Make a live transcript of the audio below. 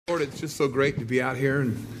Lord, it's just so great to be out here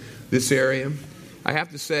in this area. I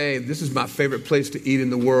have to say, this is my favorite place to eat in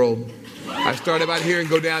the world. I started out here and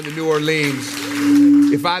go down to New Orleans.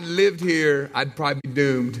 If I'd lived here, I'd probably be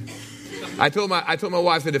doomed. I told my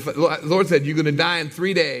wife that if the Lord said, you're going to die in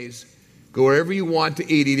 3 days, go wherever you want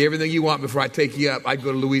to eat everything you want before I take you up, I'd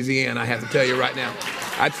go to Louisiana, I have to tell you right now.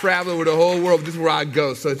 I travel over the whole world, this is where I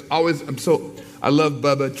go. So it's always, I love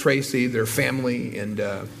Bubba, Tracy, their family,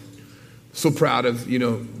 and so proud of,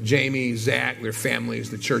 Jamie, Zach, their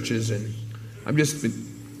families, the churches, and I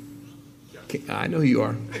know who you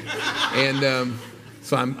are. And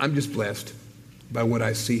so I'm just blessed by what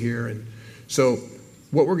I see here. And so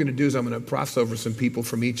what we're going to do is I'm going to cross over some people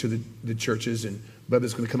from each of the churches, and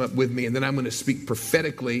Bubba's going to come up with me, and then I'm going to speak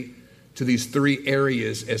prophetically to these 3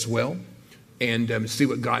 areas as well, and see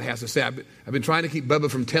what God has to say. I've been trying to keep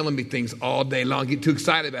Bubba from telling me things all day long. Get too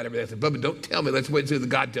excited about everything. I said, Bubba, don't tell me. Let's wait until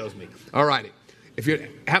God tells me. All righty. If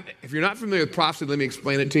you're not familiar with prophecy, let me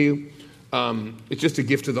explain it to you. It's just a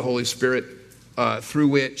gift of the Holy Spirit through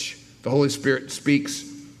which the Holy Spirit speaks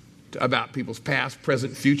about people's past,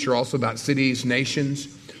 present, future, also about cities,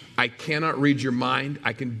 nations. I cannot read your mind.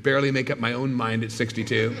 I can barely make up my own mind at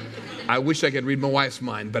 62. I wish I could read my wife's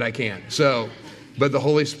mind, but I can't. But the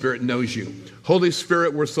Holy Spirit knows you. Holy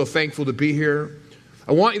Spirit, we're so thankful to be here.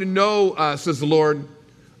 I want you to know, says the Lord,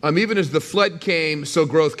 even as the flood came, so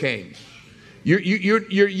growth came. You're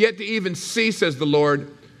yet to even see, says the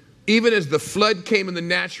Lord, even as the flood came in the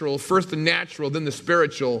natural, first the natural, then the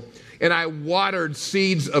spiritual, and I watered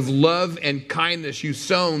seeds of love and kindness you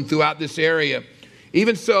sown throughout this area.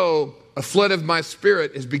 Even so, a flood of my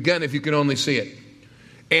spirit has begun if you can only see it.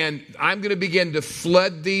 And I'm going to begin to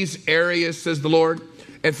flood these areas, says the Lord.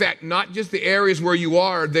 In fact, not just the areas where you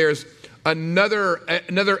are. There's another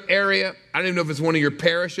area. I don't even know if it's one of your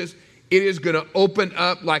parishes. It is going to open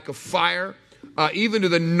up like a fire. Even to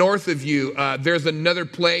the north of you, there's another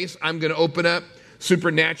place I'm going to open up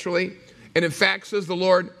supernaturally. And in fact, says the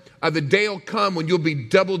Lord, the day will come when you'll be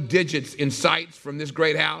double digits in sights from this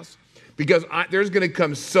great house. Because there's going to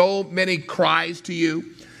come so many cries to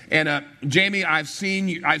you. And Jamie, I've seen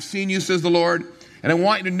you, says the Lord. And I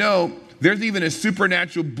want you to know there's even a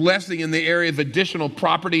supernatural blessing in the area of additional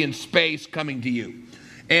property and space coming to you.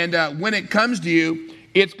 And when it comes to you,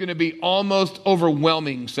 it's going to be almost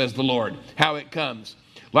overwhelming, says the Lord, how it comes.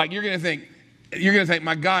 Like you're going to think,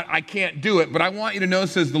 my God, I can't do it. But I want you to know,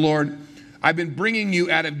 says the Lord, I've been bringing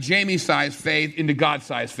you out of Jamie-sized faith into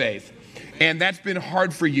God-sized faith. And that's been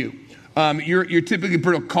hard for you. You're typically a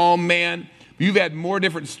pretty calm man. You've had more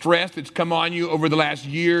different stress that's come on you over the last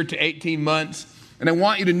year to 18 months. And I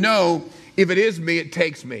want you to know, if it is me, it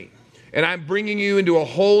takes me. And I'm bringing you into a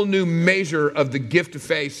whole new measure of the gift of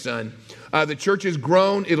faith, son. The church has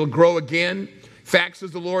grown. It'll grow again. Fact,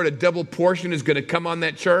 says the Lord, a double portion is going to come on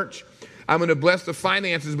that church. I'm going to bless the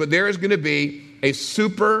finances, but there is going to be a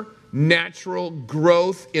supernatural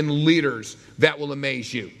growth in leaders that will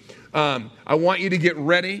amaze you. I want you to get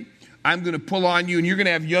ready. I'm going to pull on you, and you're going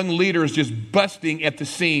to have young leaders just busting at the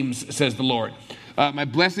seams, says the Lord. My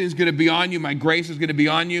blessing is going to be on you. My grace is going to be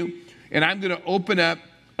on you. And I'm going to open up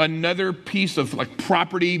another piece of like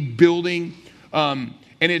property, building, and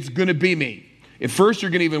it's going to be me. At first, you're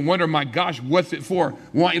going to even wonder, my gosh, what's it for?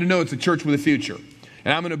 I want you to know it's a church with a future.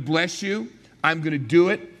 And I'm going to bless you. I'm going to do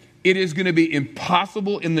it. It is going to be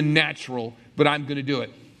impossible in the natural, but I'm going to do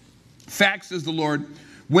it. Fact, says the Lord,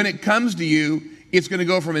 when it comes to you, it's going to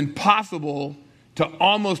go from impossible to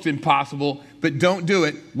almost impossible, but don't do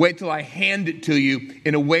it. Wait till I hand it to you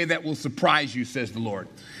in a way that will surprise you, says the Lord.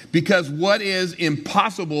 Because what is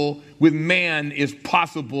impossible with man is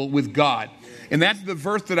possible with God. And that's the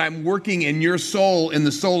verse that I'm working in your soul, in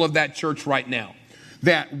the soul of that church right now.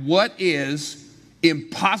 That what is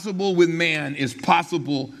impossible with man is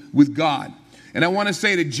possible with God. And I want to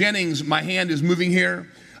say to Jennings, my hand is moving here.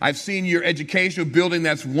 I've seen your educational building.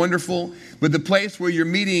 That's wonderful. But the place where you're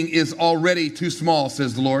meeting is already too small,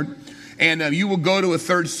 says the Lord. And you will go to a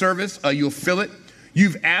third service. You'll fill it.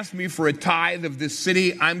 You've asked me for a tithe of this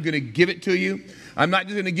city. I'm going to give it to you. I'm not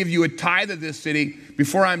just going to give you a tithe of this city.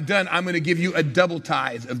 Before I'm done, I'm going to give you a double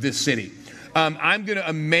tithe of this city. I'm going to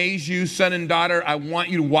amaze you, son and daughter. I want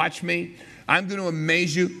you to watch me. I'm going to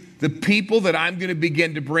amaze you. The people that I'm going to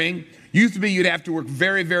begin to bring, used to be you'd have to work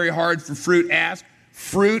very, very hard for fruit. Ask.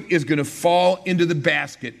 Fruit is going to fall into the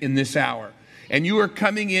basket in this hour. And you are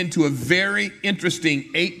coming into a very interesting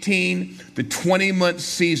 18 to 20 month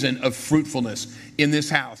season of fruitfulness in this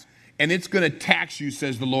house. And it's going to tax you,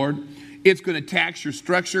 says the Lord. It's going to tax your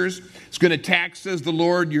structures. It's going to tax, says the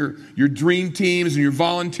Lord, your dream teams and your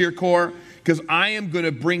volunteer corps, because I am going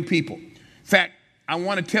to bring people. In fact, I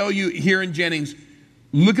want to tell you here in Jennings,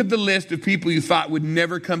 look at the list of people you thought would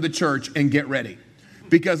never come to church and get ready.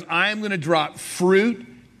 Because I'm going to drop fruit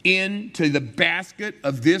into the basket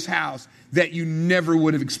of this house that you never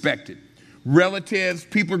would have expected. Relatives,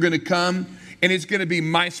 people are going to come, and it's going to be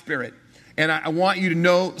my spirit. And I want you to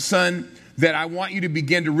know, son, that I want you to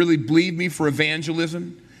begin to really believe me for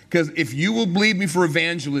evangelism. Because if you will believe me for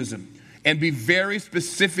evangelism and be very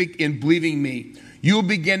specific in believing me, you'll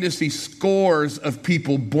begin to see scores of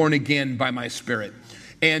people born again by my spirit.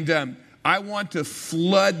 And I want to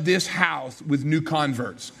flood this house with new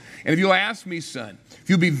converts. And if you'll ask me, son, if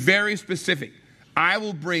you'll be very specific, I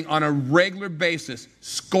will bring on a regular basis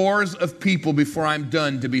scores of people before I'm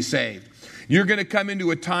done to be saved. You're going to come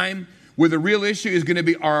into a time where the real issue is going to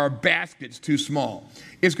be, are our baskets too small?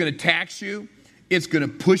 It's going to tax you. It's going to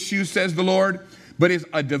push you, says the Lord. But it's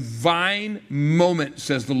a divine moment,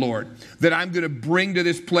 says the Lord, that I'm going to bring to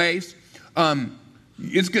this place.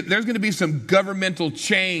 There's going to be some governmental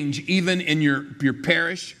change even in your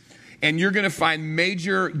parish. And you're going to find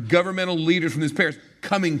major governmental leaders from this parish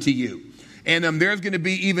coming to you. And there's going to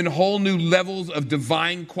be even whole new levels of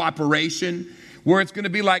divine cooperation where it's going to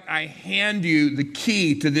be like I hand you the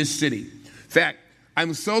key to this city. In fact,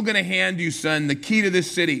 I'm so going to hand you, son, the key to this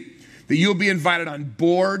city that you'll be invited on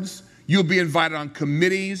boards. You'll be invited on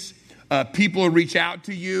committees. People will reach out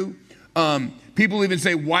to you. People even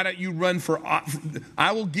say, why don't you run for...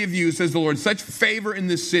 I will give you, says the Lord, such favor in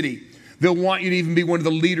this city. They'll want you to even be one of the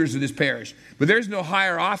leaders of this parish. But there's no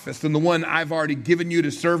higher office than the one I've already given you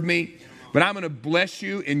to serve me. But I'm going to bless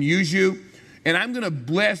you and use you. And I'm going to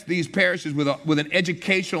bless these parishes with an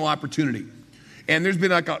educational opportunity. And there's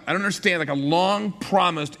been a long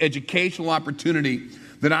promised educational opportunity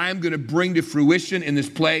that I am going to bring to fruition in this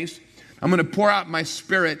place. I'm going to pour out my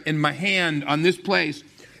spirit and my hand on this place.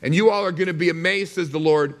 And you all are going to be amazed, says the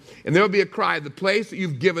Lord. And there will be a cry, the place that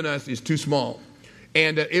you've given us is too small.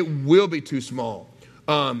 And it will be too small.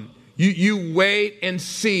 You wait and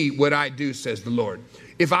see what I do, says the Lord.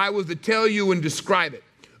 If I was to tell you and describe it,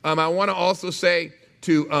 I want to also say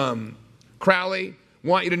to Crowley,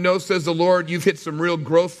 want you to know, says the Lord, you've hit some real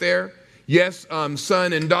growth there. Yes,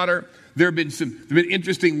 son and daughter, there have been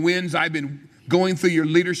interesting wins. I've been going through your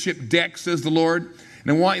leadership deck, says the Lord.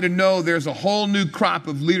 And I want you to know there's a whole new crop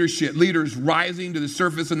of leaders rising to the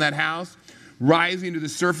surface in that house, rising to the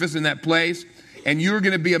surface in that place. And you're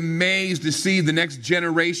going to be amazed to see the next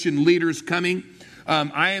generation leaders coming.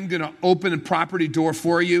 I am going to open a property door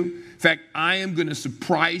for you. In fact, I am going to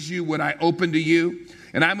surprise you what I open to you.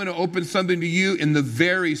 And I'm going to open something to you in the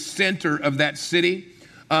very center of that city.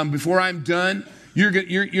 Before I'm done,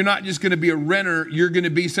 you're not just going to be a renter. You're going to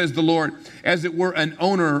be, says the Lord, as it were, an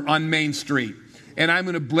owner on Main Street. And I'm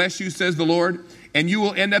going to bless you, says the Lord. And you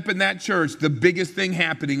will end up in that church, the biggest thing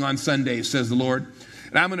happening on Sundays, says the Lord.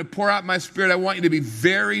 And I'm going to pour out my spirit. I want you to be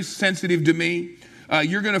very sensitive to me.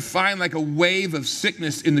 You're going to find like a wave of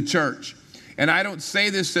sickness in the church. And I don't say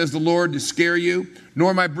this, says the Lord, to scare you, nor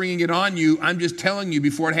am I bringing it on you. I'm just telling you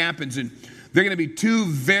before it happens. And there are going to be two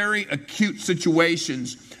very acute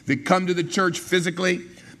situations that come to the church physically,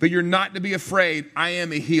 but you're not to be afraid. I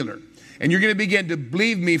am a healer. And you're going to begin to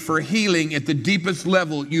believe me for healing at the deepest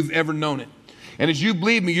level you've ever known it. And as you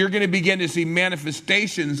believe me, you're going to begin to see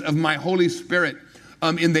manifestations of my Holy Spirit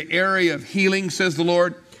in the area of healing, says the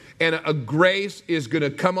Lord. And a grace is going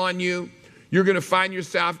to come on you. You're going to find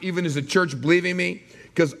yourself, even as a church, believing me,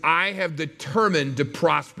 because I have determined to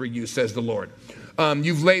prosper you, says the Lord.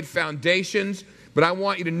 You've laid foundations, but I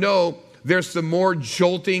want you to know there's some more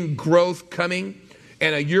jolting growth coming.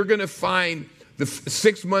 And you're going to find the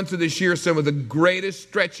 6 months of this year some of the greatest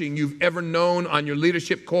stretching you've ever known on your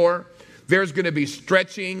leadership core. There's going to be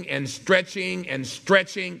stretching and stretching and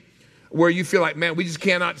stretching where you feel like, man, we just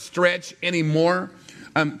cannot stretch anymore.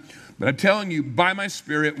 But I'm telling you, by my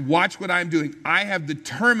spirit, watch what I'm doing. I have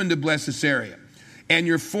determined to bless this area. And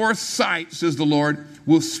your fourth sight, says the Lord,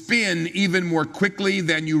 will spin even more quickly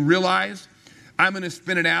than you realize. I'm going to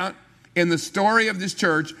spin it out. And the story of this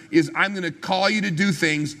church is I'm going to call you to do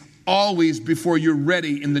things always before you're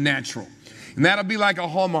ready in the natural. And that'll be like a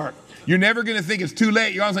hallmark. You're never going to think it's too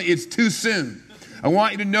late. You're always like, it's too soon. I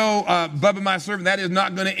want you to know, Bubba, my servant, that is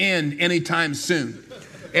not going to end anytime soon.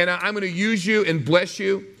 And I'm going to use you and bless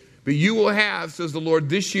you. But you will have, says the Lord,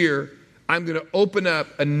 this year, I'm going to open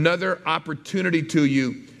up another opportunity to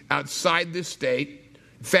you outside this state.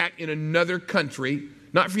 In fact, in another country.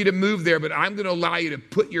 Not for you to move there, but I'm going to allow you to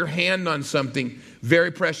put your hand on something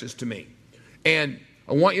very precious to me. And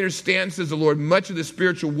I want you to understand, says the Lord, much of the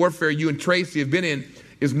spiritual warfare you and Tracy have been in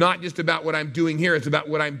is not just about what I'm doing here. It's about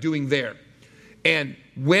what I'm doing there. And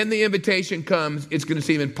when the invitation comes, it's going to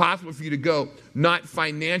seem impossible for you to go, not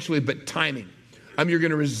financially, but timing. You're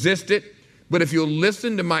going to resist it. But if you'll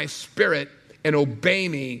listen to my spirit and obey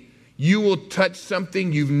me, you will touch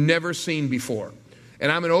something you've never seen before.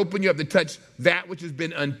 And I'm going to open you up to touch that which has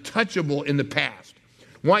been untouchable in the past.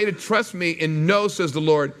 I want you to trust me and know, says the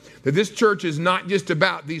Lord, that this church is not just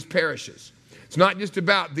about these parishes. It's not just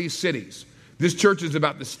about these cities. This church is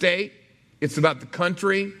about the state. It's about the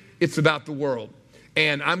country. It's about the world.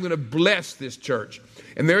 And I'm going to bless this church.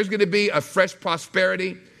 And there's going to be a fresh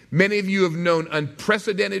prosperity. Many of you have known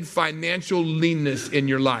unprecedented financial leanness in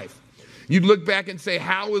your life. You'd look back and say,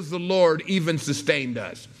 how has the Lord even sustained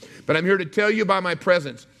us? But I'm here to tell you by my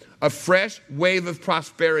presence, a fresh wave of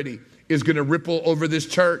prosperity is going to ripple over this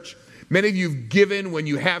church. Many of you have given when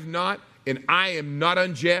you have not, and I am not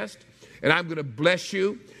unjust. And I'm going to bless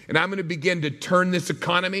you, and I'm going to begin to turn this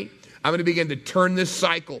economy. I'm going to begin to turn this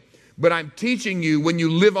cycle. But I'm teaching you, when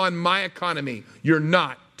you live on my economy, you're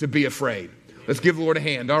not to be afraid. Let's give the Lord a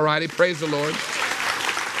hand. All righty, praise the Lord.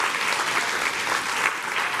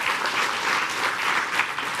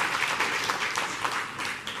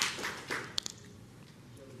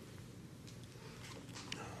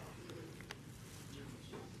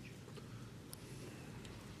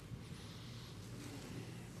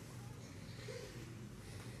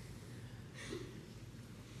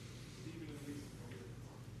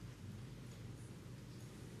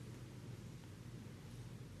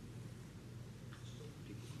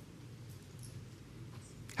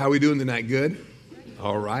 How are we doing tonight? Good?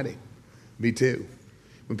 All righty. Me too.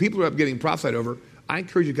 When people are up getting prophesied over, I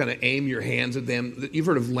encourage you to kind of aim your hands at them. You've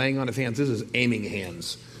heard of laying on of hands. This is aiming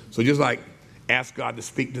hands. So just like ask God to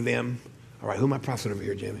speak to them. All right, who am I prophesying over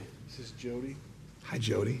here, Jamie? This is Jody. Hi,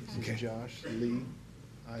 Jody. This is Josh, Lee,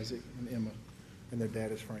 Isaac, and Emma. And their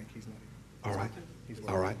dad is Frank. He's not here. All right.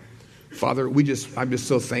 All right. Father, I'm just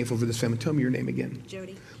so thankful for this family. Tell me your name again.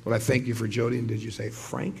 Jody. Well, I thank you for Jody. And did you say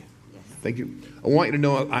Frank? Thank you. I want you to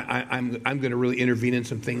know I'm going to really intervene in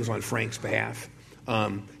some things on Frank's behalf.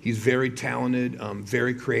 He's very talented,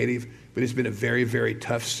 very creative, but it's been a very, very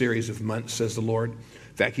tough series of months, says the Lord.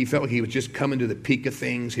 In fact, he felt like he was just coming to the peak of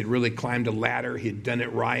things. He'd really climbed a ladder. He'd done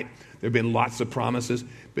it right. There have been lots of promises,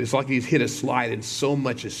 but it's like he's hit a slide and so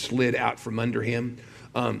much has slid out from under him.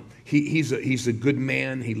 He's a good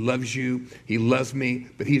man. He loves you. He loves me,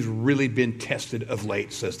 but he's really been tested of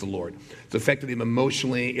late, says the Lord. It's affected him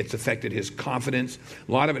emotionally. It's affected his confidence.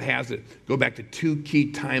 A lot of it has to go back to two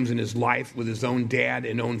key times in his life with his own dad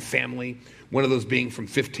and own family, one of those being from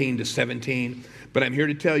 15 to 17. But I'm here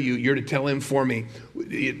to tell you, you're to tell him for me,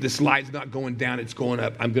 the slide's not going down, it's going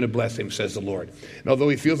up. I'm going to bless him, says the Lord. And although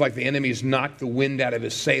he feels like the enemy's knocked the wind out of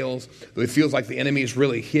his sails, though he feels like the enemy's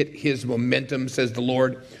really hit his momentum, says the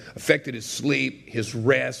Lord, affected his sleep, his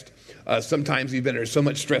rest. Sometimes he's been under so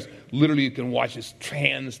much stress, literally you can watch his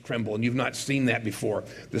hands tremble, and you've not seen that before.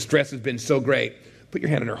 The stress has been so great. Put your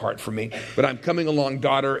hand on her heart for me. But I'm coming along,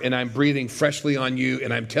 daughter, and I'm breathing freshly on you,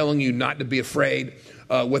 and I'm telling you not to be afraid.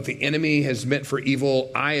 What the enemy has meant for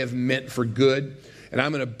evil, I have meant for good. And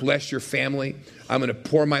I'm going to bless your family. I'm going to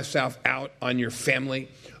pour myself out on your family.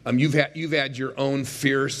 You've had your own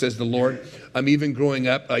fears, says the Lord. Even growing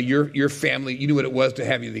up, your family, you knew what it was to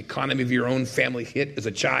have the economy of your own family hit as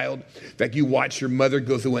a child. In fact, you watched your mother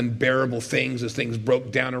go through unbearable things as things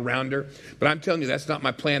broke down around her. But I'm telling you, that's not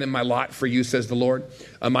my plan and my lot for you, says the Lord.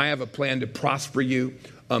 I have a plan to prosper you.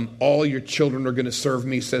 All your children are going to serve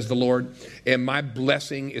me, says the Lord. And my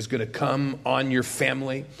blessing is going to come on your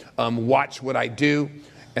family. Watch what I do.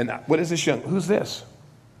 And what is this young? Who's this?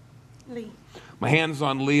 Lee. My hand's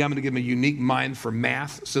on Lee. I'm going to give him a unique mind for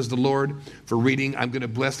math, says the Lord. For reading, I'm going to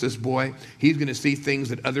bless this boy. He's going to see things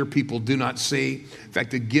that other people do not see. In fact,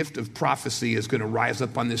 the gift of prophecy is going to rise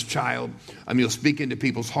up on this child. He'll speak into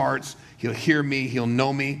people's hearts. He'll hear me. He'll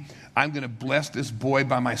know me. I'm going to bless this boy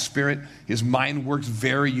by my spirit. His mind works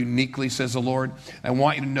very uniquely, says the Lord. I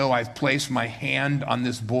want you to know I've placed my hand on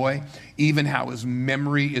this boy. Even how his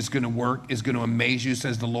memory is going to work is going to amaze you,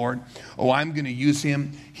 says the Lord. Oh, I'm going to use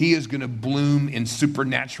him. He is going to bloom in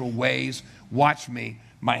supernatural ways. Watch me.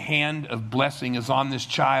 My hand of blessing is on this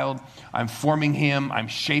child. I'm forming him. I'm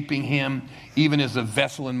shaping him, even as a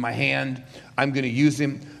vessel in my hand. I'm going to use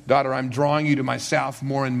him. Daughter, I'm drawing you to myself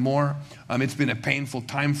more and more. It's been a painful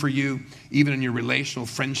time for you, even in your relational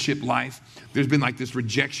friendship life. There's been like this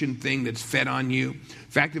rejection thing that's fed on you.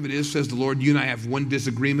 Fact of it is, says the Lord, you and I have one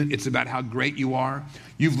disagreement. It's about how great you are.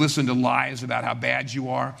 You've listened to lies about how bad you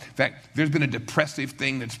are. In fact, there's been a depressive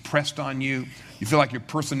thing that's pressed on you. You feel like your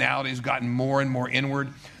personality has gotten more and more inward.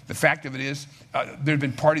 The fact of it is, there's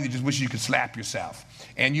been part of you that just wishes you could slap yourself.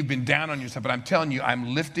 And you've been down on yourself. But I'm telling you,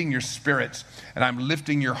 I'm lifting your spirits and I'm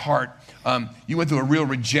lifting your heart. You went through a real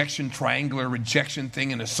triangular rejection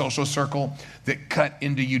thing in a social circle that cut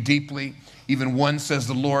into you deeply. Even one, says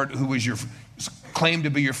the Lord, who was claimed to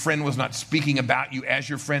be your friend, was not speaking about you as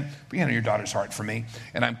your friend. But you know your daughter's heart for me.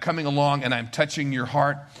 And I'm coming along and I'm touching your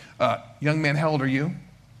heart. Young man, how old are you?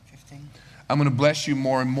 15. I'm going to bless you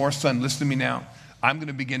more and more, son. Listen to me now. I'm going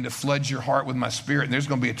to begin to flood your heart with my spirit, and there's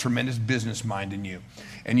going to be a tremendous business mind in you.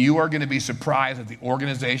 And you are going to be surprised at the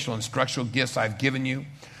organizational and structural gifts I've given you.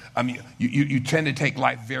 You tend to take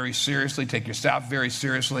life very seriously, take yourself very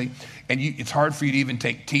seriously, and it's hard for you to even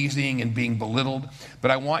take teasing and being belittled.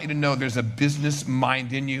 But I want you to know there's a business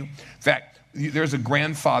mind in you. In fact, there's a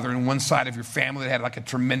grandfather on one side of your family that had like a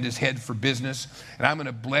tremendous head for business. And I'm going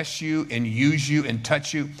to bless you and use you and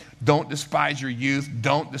touch you. Don't despise your youth.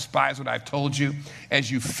 Don't despise what I've told you.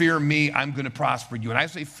 As you fear me, I'm going to prosper you. And I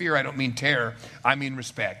say fear, I don't mean terror. I mean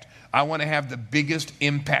respect. I want to have the biggest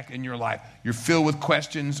impact in your life. You're filled with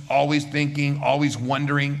questions, always thinking, always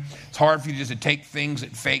wondering. It's hard for you just to take things at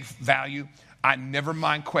face value. I never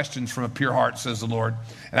mind questions from a pure heart, says the Lord.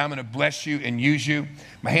 And I'm going to bless you and use you.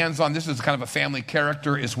 My hand's on, this is kind of a family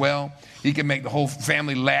character as well. He can make the whole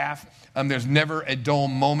family laugh. There's never a dull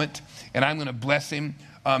moment. And I'm going to bless him.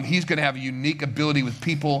 He's going to have a unique ability with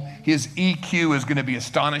people. His EQ is going to be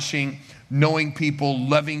astonishing. Knowing people,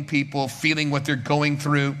 loving people, feeling what they're going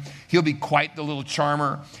through. He'll be quite the little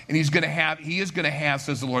charmer. And he is going to have,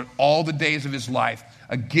 says the Lord, all the days of his life,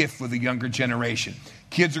 a gift with the younger generation.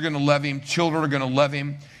 Kids are going to love him. Children are going to love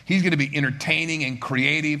him. He's going to be entertaining and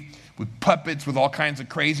creative with puppets, with all kinds of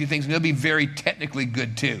crazy things. And he'll be very technically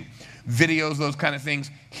good too. Videos, those kind of things.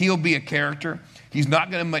 He'll be a character. He's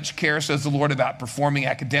not going to much care, says the Lord, about performing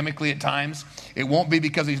academically at times. It won't be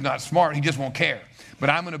because he's not smart. He just won't care. But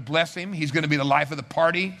I'm going to bless him. He's going to be the life of the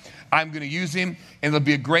party. I'm going to use him. And it'll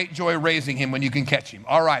be a great joy raising him when you can catch him.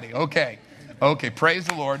 All righty. Okay. Praise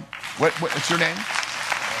the Lord. What's your name?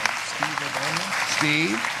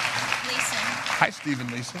 Steve. Lisa. Hi, Steve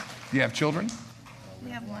and Lisa. Do you have children? We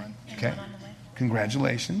have one. And Okay. one on the way.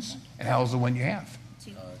 Congratulations. And how's the one you have?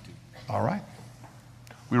 2. All right.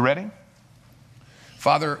 We ready?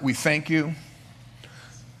 Father, we thank you.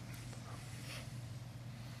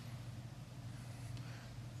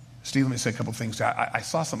 Steve, let me say a couple things. I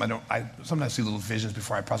saw something. I sometimes see little visions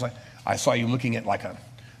before I prophesy. I saw you looking at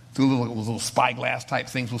through little spyglass type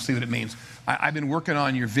things. We'll see what it means. I've been working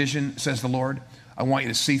on your vision, says the Lord. I want you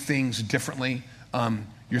to see things differently.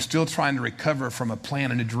 You're still trying to recover from a plan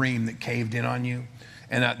and a dream that caved in on you.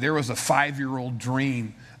 And there was a 5-year-old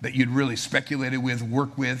dream that you'd really speculated with,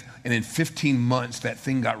 worked with, and in 15 months that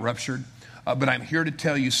thing got ruptured. But I'm here to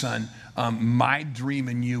tell you, son, my dream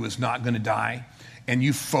in you is not going to die. And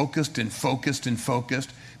you focused and focused and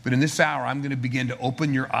focused. But in this hour, I'm going to begin to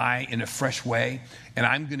open your eye in a fresh way. And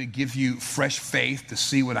I'm going to give you fresh faith to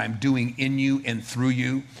see what I'm doing in you and through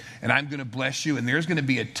you. And I'm going to bless you. And there's going to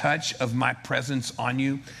be a touch of my presence on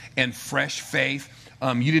you and fresh faith.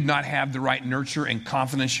 You did not have the right nurture and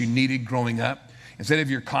confidence you needed growing up. Instead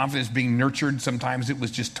of your confidence being nurtured, sometimes it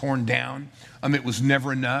was just torn down. It was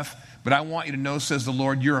never enough. But I want you to know, says the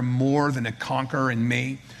Lord, you're more than a conqueror in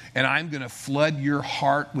me. And I'm going to flood your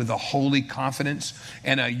heart with a holy confidence.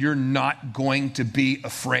 And you're not going to be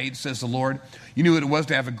afraid, says the Lord. You knew what it was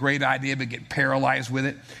to have a great idea but get paralyzed with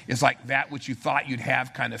it. It's like that which you thought you'd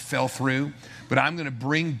have kind of fell through. But I'm going to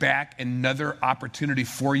bring back another opportunity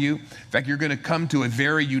for you. In fact, you're going to come to a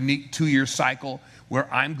very unique 2-year cycle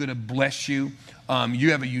where I'm going to bless you.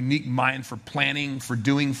 You have a unique mind for planning, for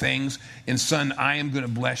doing things. And son, I am going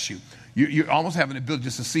to bless you. You almost have an ability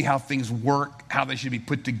just to see how things work, how they should be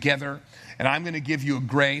put together. And I'm going to give you a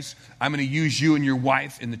grace. I'm going to use you and your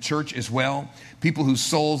wife in the church as well. People whose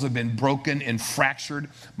souls have been broken and fractured.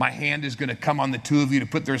 My hand is going to come on the two of you to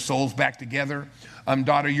put their souls back together.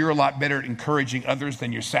 Daughter, you're a lot better at encouraging others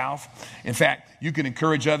than yourself. In fact, you can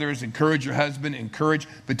encourage others, encourage your husband,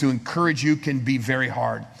 but to encourage you can be very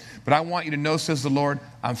hard. But I want you to know, says the Lord,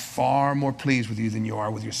 I'm far more pleased with you than you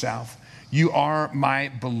are with yourself. You are my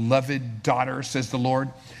beloved daughter, says the Lord.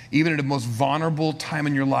 Even at the most vulnerable time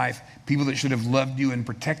in your life, people that should have loved you and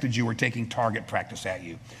protected you were taking target practice at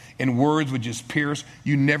you. And words would just pierce.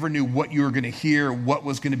 You never knew what you were going to hear, what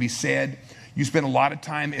was going to be said. You spent a lot of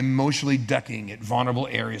time emotionally ducking at vulnerable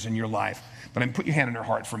areas in your life. But put your hand on her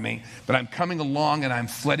heart for me. But I'm coming along and I'm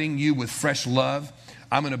flooding you with fresh love.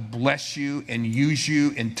 I'm going to bless you and use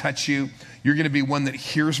you and touch you. You're going to be one that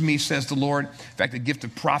hears me, says the Lord. In fact, the gift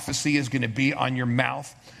of prophecy is going to be on your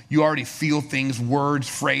mouth. You already feel things, words,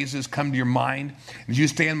 phrases come to your mind. As you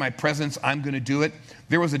stay in my presence, I'm going to do it.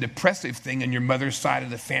 There was a depressive thing on your mother's side of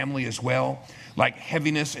the family as well. Like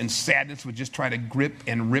heaviness and sadness would just try to grip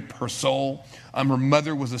and rip her soul. Her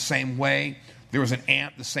mother was the same way. There was an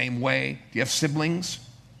aunt the same way. Do you have siblings?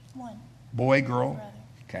 One. Boy, girl? Brother.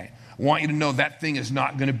 Okay. I want you to know that thing is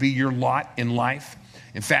not going to be your lot in life.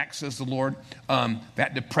 In fact, says the Lord,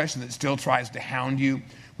 that depression that still tries to hound you,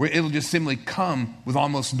 where it'll just simply come with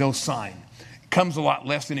almost no sign. It comes a lot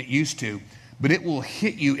less than it used to, but it will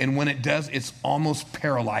hit you, and when it does, it's almost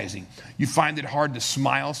paralyzing. You find it hard to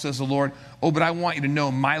smile, says the Lord. Oh, but I want you to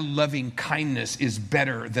know my loving kindness is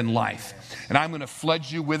better than life. And I'm going to flood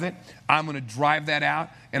you with it. I'm going to drive that out.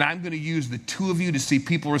 And I'm going to use the two of you to see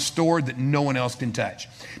people restored that no one else can touch.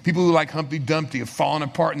 People who, like Humpty Dumpty, have fallen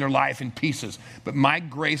apart in their life in pieces. But my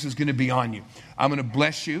grace is going to be on you. I'm going to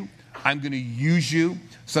bless you. I'm going to use you.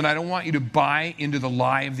 Son, I don't want you to buy into the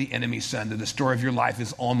lie of the enemy, son, that the story of your life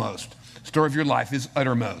is almost. The story of your life is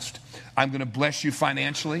uttermost. I'm going to bless you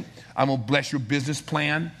financially. I'm going to bless your business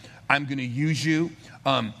plan. I'm going to use you.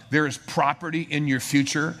 There is property in your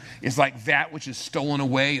future. It's like that which is stolen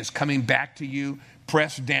away is coming back to you,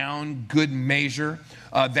 pressed down, good measure.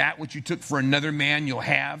 That which you took for another man, you'll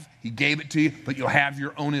have. He gave it to you, but you'll have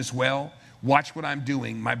your own as well. Watch what I'm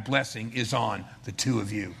doing. My blessing is on the two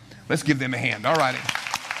of you. Let's give them a hand. All righty.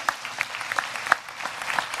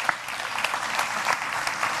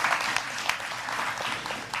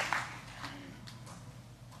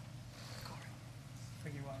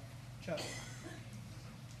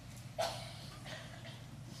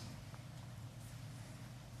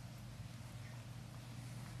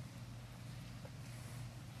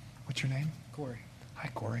 What's your name? Corey. Hi,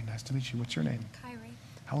 Corey. Nice to meet you. What's your name? Kyrie.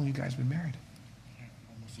 How long have you guys been married?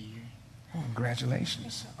 Almost a year. Oh,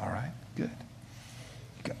 congratulations. All right, good.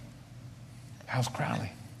 How's Crowley?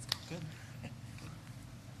 Good.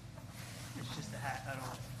 It's just a hat.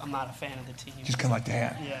 I'm not a fan of the team. Just kind of like the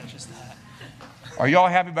hat. Yeah, just a hat. Are y'all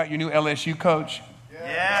happy about your new LSU coach?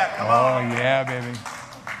 Yeah, come on. Oh, yeah, baby.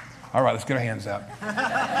 All right, let's get our hands out.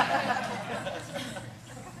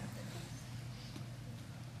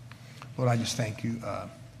 Lord, I just thank you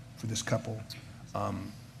for this couple.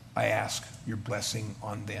 I ask your blessing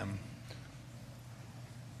on them.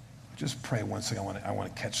 Just pray one second. I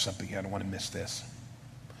want to catch something here. I don't want to miss this.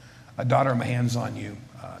 Daughter, my hand's on you.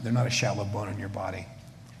 They're not a shallow bone in your body.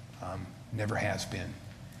 Never has been.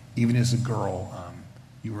 Even as a girl,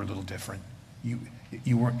 you were a little different.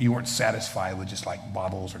 You weren't satisfied with just like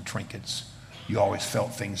baubles or trinkets. You always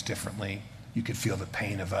felt things differently. You could feel the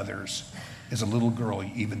pain of others. As a little girl,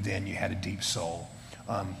 even then, you had a deep soul.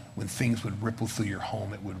 When things would ripple through your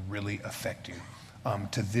home, it would really affect you.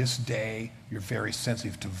 To this day, you're very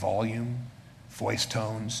sensitive to volume, voice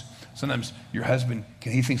tones. Sometimes your husband,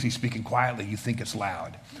 he thinks he's speaking quietly, you think it's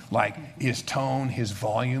loud. Like his tone, his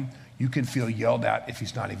volume, you can feel yelled at if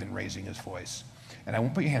he's not even raising his voice. And I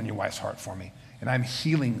won't put your hand on your wife's heart for me. And I'm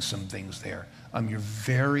healing some things there. You're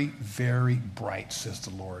very, very bright, says the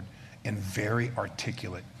Lord, and very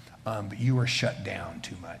articulate. But you are shut down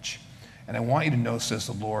too much. And I want you to know, says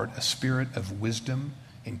the Lord, a spirit of wisdom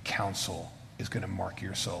and counsel is going to mark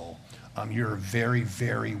your soul. You're a very,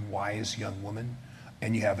 very wise young woman,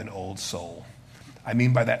 and you have an old soul. I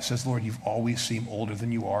mean by that, says the Lord, you've always seemed older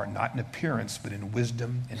than you are, not in appearance, but in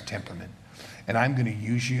wisdom and temperament. And I'm going to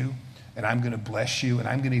use you, and I'm going to bless you, and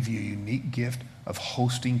I'm going to give you a unique gift of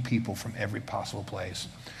hosting people from every possible place.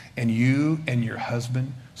 And you and your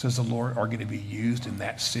husband, says the Lord, are going to be used in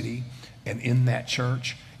that city and in that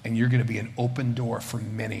church, and you're going to be an open door for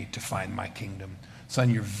many to find my kingdom.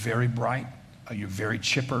 Son, you're very bright. You're very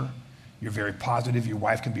chipper. You're very positive. Your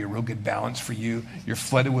wife can be a real good balance for you. You're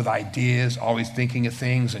flooded with ideas, always thinking of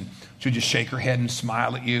things, and she'll just shake her head and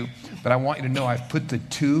smile at you. But I want you to know I've put the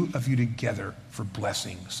two of you together for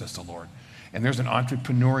blessing, says the Lord. And there's an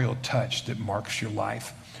entrepreneurial touch that marks your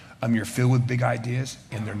life. You're filled with big ideas,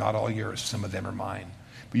 and they're not all yours. Some of them are mine.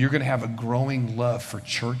 But you're going to have a growing love for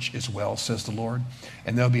church as well, says the Lord.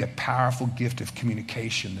 And there'll be a powerful gift of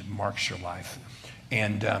communication that marks your life.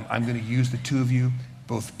 And I'm going to use the two of you,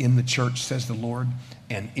 both in the church, says the Lord,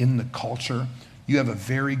 and in the culture. You have a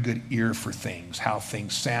very good ear for things, how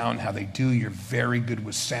things sound, how they do. You're very good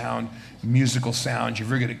with sound, musical sounds. You're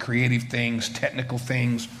very good at creative things, technical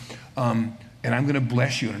things. And I'm going to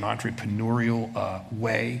bless you in an entrepreneurial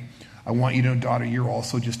way. I want you to know, daughter, you're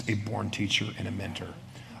also just a born teacher and a mentor.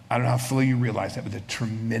 I don't know how fully you realize that, but the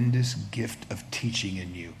tremendous gift of teaching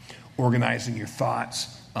in you, organizing your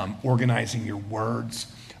thoughts, organizing your words.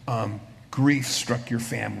 Grief struck your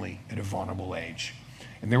family at a vulnerable age.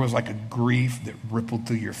 And there was like a grief that rippled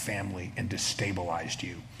through your family and destabilized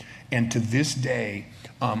you. And to this day,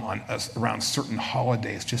 around certain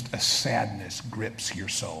holidays, just a sadness grips your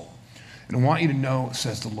soul. And I want you to know,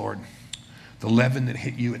 says the Lord, the leaven that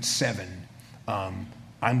hit you at 7, I'm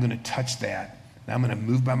going to touch that. And I'm going to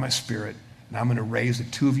move by my Spirit. And I'm going to raise the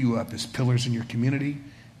 2 of you up as pillars in your community,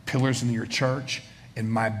 pillars in your church. And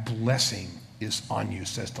my blessing is on you,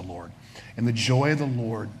 says the Lord. And the joy of the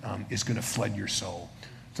Lord is going to flood your soul.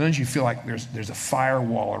 Sometimes you feel like there's a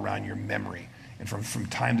firewall around your memory. And from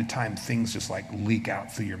time to time, things just like leak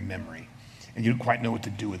out through your memory. And you don't quite know what to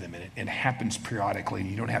do with them. And it happens periodically.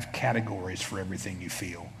 You don't have categories for everything you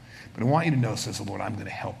feel. But I want you to know, says the Lord, I'm going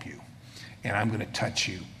to help you. And I'm going to touch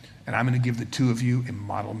you. And I'm going to give the 2 of you a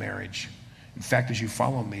model marriage. In fact, as you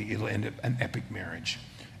follow me, it'll end up an epic marriage.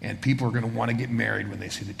 And people are going to want to get married when they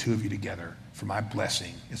see the 2 of you together. For my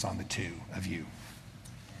blessing is on the 2 of you.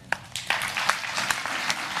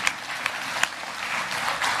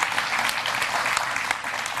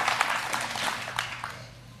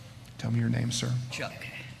 Tell me your name, sir. Chuck.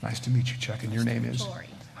 Nice to meet you, Chuck. And your name is? Lori.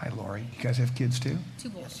 Hi, Lori. You guys have kids too? 2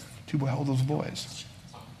 boys. 2 boys. How old are those boys?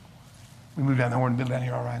 We moved down there. We're in the middle down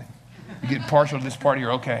here, all right. You get partial to this party,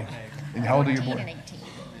 you're okay. And how old are your 14 boys? and 18.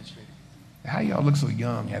 How y'all look so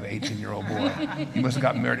young? You have an 18-year-old boy. You must have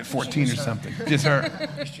gotten married at 14 or something. Just her.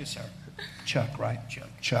 It's just her. Chuck, right? Chuck.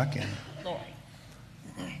 Chuck. And, Lori.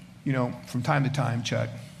 you know, from time to time, Chuck,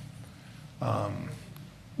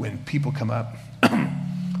 when people come up,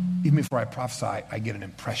 even before I prophesy, I get an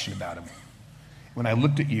impression about them. When I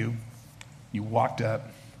looked at you, you walked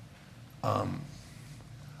up,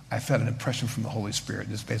 I felt an impression from the Holy Spirit.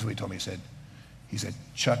 This is basically what he told me. He said,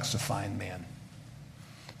 Chuck's a fine man.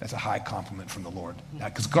 That's a high compliment from the Lord. Now,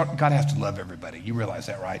 because God has to love everybody. You realize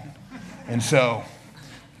that, right? And so,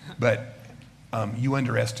 but you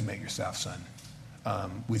underestimate yourself, son.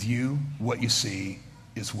 With you, what you see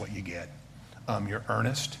is what you get. You're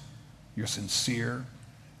earnest, you're sincere,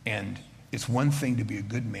 and it's one thing to be a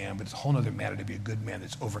good man, but it's a whole other matter to be a good man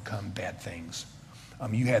that's overcome bad things.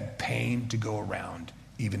 You had pain to go around,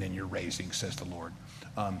 even in your raising, says the Lord.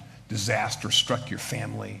 Disaster struck your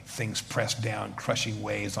family, things pressed down, crushing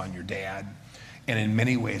ways on your dad. And in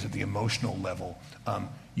many ways, at the emotional level,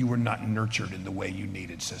 you were not nurtured in the way you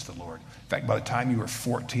needed, says the Lord. In fact, by the time you were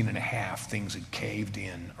 14 and a half, things had caved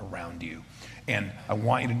in around you. And I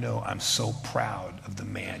want you to know I'm so proud of the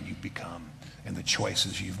man you've become and the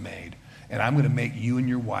choices you've made. And I'm going to make you and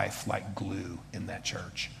your wife like glue in that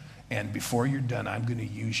church. And before you're done, I'm going to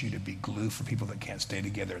use you to be glue for people that can't stay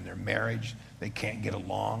together in their marriage. They can't get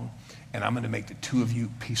along. And I'm going to make the 2 of you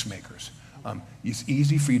peacemakers. It's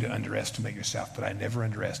easy for you to underestimate yourself, but I never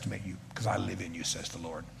underestimate you because I live in you, says the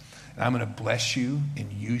Lord. And I'm going to bless you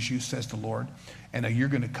and use you, says the Lord. And you're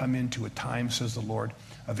going to come into a time, says the Lord,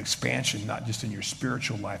 of expansion, not just in your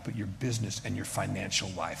spiritual life, but your business and your financial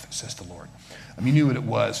life, says the Lord. You knew what it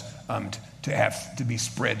was to have to be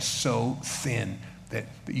spread so thin that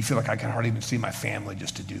you feel like I can hardly even see my family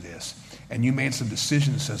just to do this. And you made some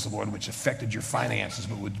decisions, says the Lord, which affected your finances,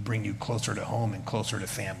 but would bring you closer to home and closer to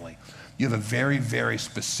family. You have a very, very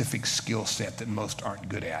specific skill set that most aren't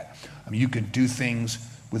good at. You can do things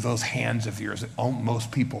with those hands of yours that most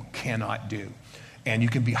people cannot do. And you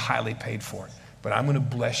can be highly paid for it. But I'm going to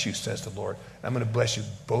bless you, says the Lord. I'm going to bless you.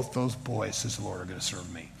 Both those boys, says the Lord, are going to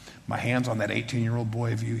serve me. My hand's on that 18-year-old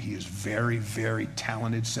boy of you. He is very, very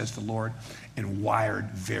talented, says the Lord, and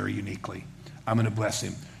wired very uniquely. I'm going to bless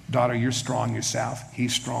him. Daughter, you're strong yourself.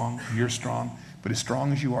 He's strong. You're strong. But as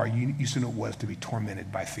strong as you are, you used to know what it was to be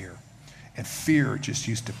tormented by fear. And fear just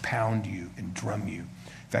used to pound you and drum you.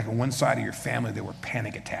 In fact, on one side of your family, there were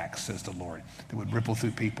panic attacks, says the Lord, that would ripple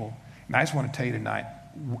through people. And I just want to tell you tonight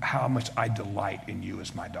how much I delight in you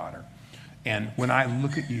as my daughter. And when I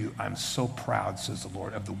look at you, I'm so proud, says the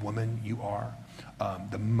Lord, of the woman you are,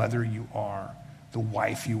 the mother you are, the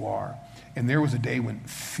wife you are. And there was a day when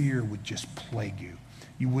fear would just plague you.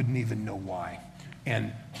 You wouldn't even know why.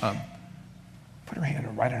 And put her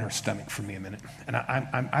hand right on her stomach for me a minute. And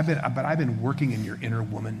I've been working in your inner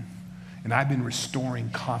woman, and I've been restoring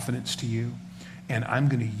confidence to you, and I'm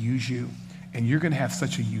going to use you. And you're going to have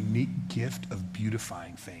such a unique gift of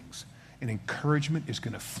beautifying things. and encouragement is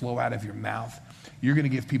going to flow out of your mouth. You're going to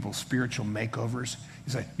give people spiritual makeovers.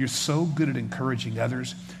 It's like you're so good at encouraging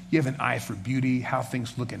others. You have an eye for beauty, how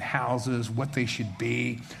things look in houses, what they should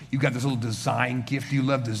be. You've got this little design gift. You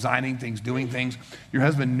love designing things, doing things. Your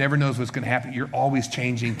husband never knows what's going to happen. You're always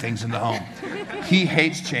changing things in the home. He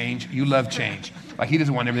hates change. You love change. Like he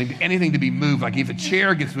doesn't want anything to be moved. Like if a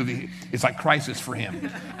chair gets moved, it's like crisis for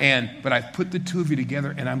him. But I've put the two of you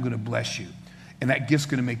together, and I'm going to bless you. And that gift's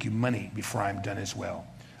going to make you money before I'm done as well.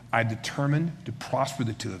 I determined to prosper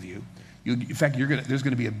the two of you. In fact, there's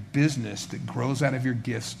going to be a business that grows out of your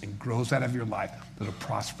gifts and grows out of your life that'll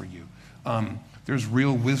prosper you. There's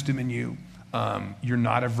real wisdom in you. You're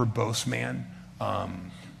not a verbose man,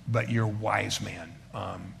 but you're a wise man.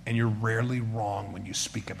 And you're rarely wrong when you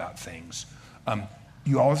speak about things.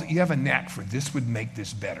 You have a knack for this would make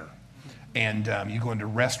this better. And you go into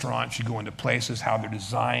restaurants, you go into places, how they're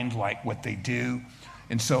designed, like what they do.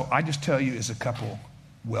 And so I just tell you as a couple,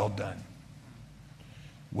 well done.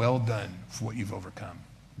 Well done for what you've overcome.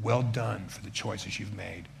 Well done for the choices you've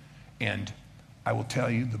made. And I will tell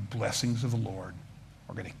you, the blessings of the Lord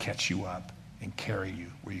are going to catch you up and carry you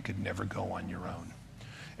where you could never go on your own.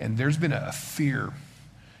 And there's been a fear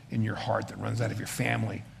in your heart that runs out of your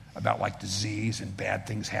family about like disease and bad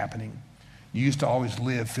things happening. You used to always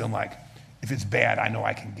live feeling like, if it's bad, I know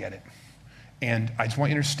I can get it. And I just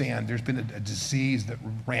want you to understand, there's been a disease that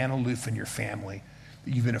ran aloof in your family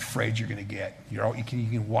that you've been afraid you're going to get. You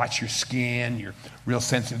can watch your skin. You're real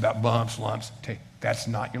sensitive about bumps, lumps. That's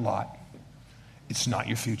not your lot. It's not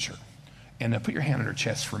your future. And put your hand on her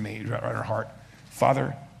chest for me, right on her heart.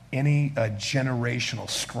 Father, any generational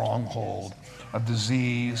stronghold of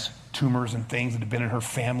disease, tumors, and things that have been in her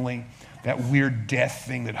family, that weird death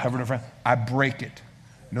thing that hovered over her, I break it.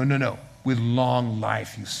 No. With long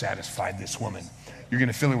life, you satisfied this woman. You're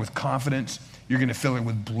going to fill her with confidence. You're going to fill her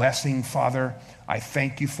with blessing, Father. I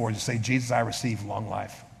thank you for it. Just say, Jesus, I receive long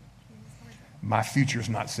life. My future is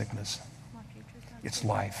not sickness. It's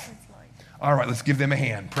life. All right, let's give them a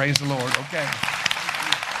hand. Praise the Lord. Okay.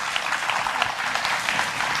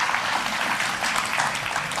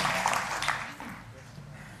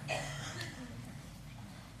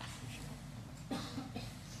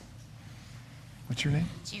 What's your name?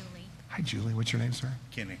 Julie. Hi, Julie. What's your name, sir?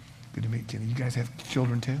 Kenny. Good to meet Kenny. You guys have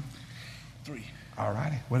children too? 3. All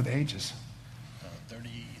righty. What are the ages?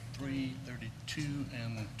 33, 32,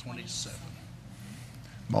 and 27.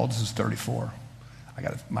 My oldest is 34. I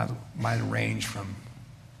got mine range from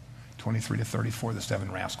 23 to 34, the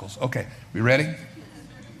 7 rascals. Okay, we ready?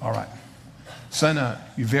 All right. Son,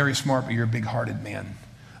 you're very smart, but you're a big-hearted man.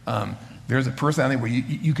 There's a personality where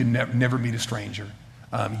you can never meet a stranger.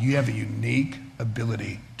 You have a unique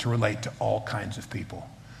ability to relate to all kinds of people.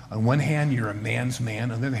 On one hand, you're a man's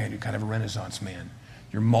man. On the other hand, you're kind of a Renaissance man.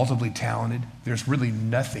 You're multiply talented. There's really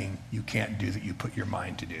nothing you can't do that you put your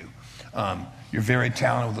mind to do. You're very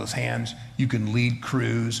talented with those hands. You can lead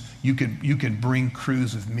crews. You can bring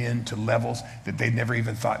crews of men to levels that they never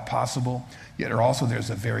even thought possible. Yet there's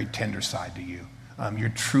a very tender side to you. You're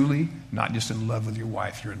truly not just in love with your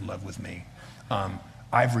wife, you're in love with me.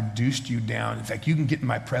 I've reduced you down. In fact, you can get in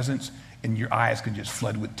my presence and your eyes can just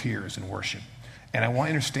flood with tears and worship. And I want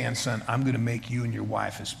you to understand, son, I'm going to make you and your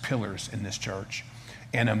wife as pillars in this church.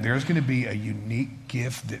 And there's going to be a unique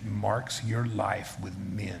gift that marks your life with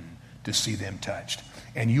men to see them touched.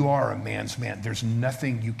 And you are a man's man. There's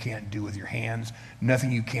nothing you can't do with your hands,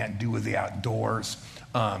 nothing you can't do with the outdoors.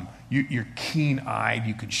 You're keen-eyed.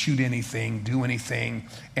 You can shoot anything, do anything.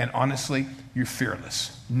 And honestly, you're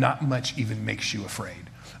fearless. Not much even makes you afraid.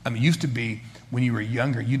 It used to be when you were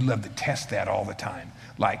younger, you'd love to test that all the time.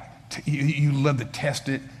 Like, you love to test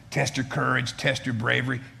it, test your courage, test your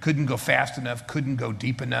bravery. Couldn't go fast enough, couldn't go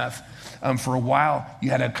deep enough. For a while, you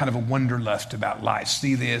had a kind of a wanderlust about life.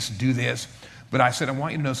 See this, do this. But I said, I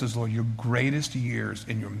want you to know, says the Lord, your greatest years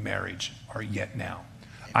in your marriage are yet now.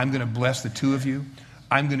 I'm going to bless the two of you.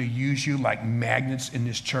 I'm going to use you like magnets in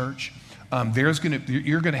this church.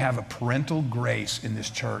 You're going to have a parental grace in this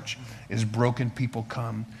church as broken people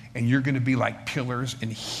come, and you're going to be like pillars,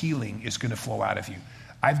 and healing is going to flow out of you.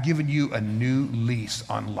 I've given you a new lease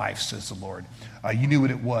on life, says the Lord. You knew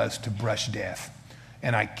what it was to brush death.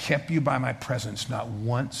 And I kept you by my presence not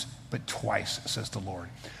once, but twice, says the Lord.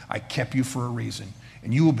 I kept you for a reason.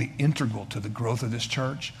 And you will be integral to the growth of this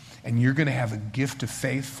church. And you're going to have a gift of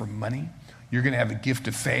faith for money. You're going to have a gift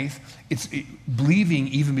of faith. Believing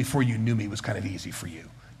even before you knew me was kind of easy for you.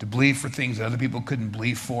 To believe for things that other people couldn't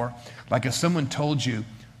believe for. Like if someone told you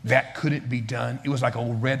that couldn't be done, it was like a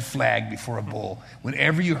red flag before a bull.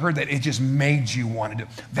 Whenever you heard that, it just made you want to do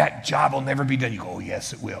it. That job will never be done. You go, oh,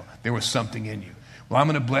 yes, it will. There was something in you. Well, I'm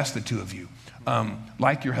going to bless the two of you.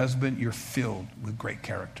 Like your husband, you're filled with great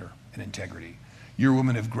character and integrity. You're a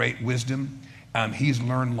woman of great wisdom. He's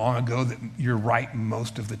learned long ago that you're right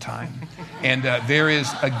most of the time. And there is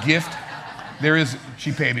a gift.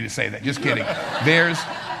 She paid me to say that, just kidding. There's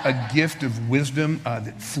a gift of wisdom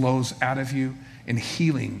that flows out of you, and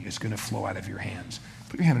healing is going to flow out of your hands.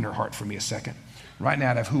 Put your hand on her heart for me a second. Right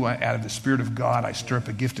now, out of the Spirit of God, I stir up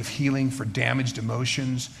a gift of healing for damaged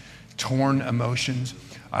emotions, torn emotions.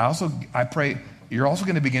 I pray you're also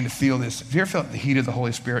going to begin to feel this. Have you ever felt the heat of the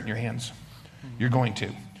Holy Spirit in your hands? You're going to.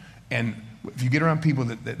 And if you get around people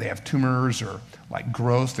that they have tumors or like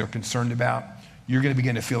growth they're concerned about, you're going to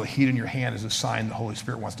begin to feel the heat in your hand as a sign the Holy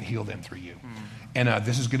Spirit wants to heal them through you. And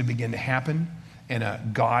this is going to begin to happen,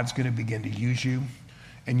 and God's going to begin to use you.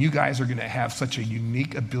 And you guys are going to have such a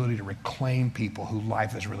unique ability to reclaim people who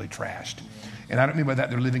life has really trashed. And I don't mean by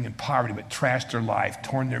that they're living in poverty, but trashed their life,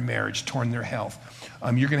 torn their marriage, torn their health.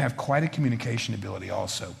 You're going to have quite a communication ability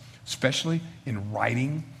also, especially in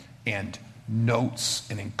writing and notes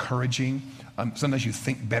and encouraging. Sometimes you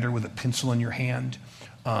think better with a pencil in your hand.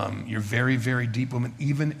 You're very, very deep woman.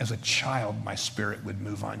 Even as a child, my spirit would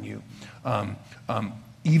move on you.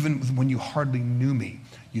 Even when you hardly knew me,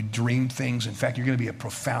 you dreamed things. In fact, you're going to be a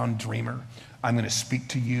profound dreamer. I'm going to speak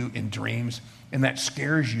to you in dreams. And that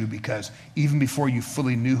scares you because even before you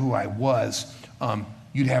fully knew who I was,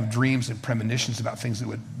 you'd have dreams and premonitions about things that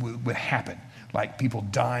would happen, like people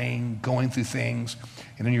dying, going through things.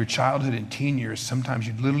 And in your childhood and teen years, sometimes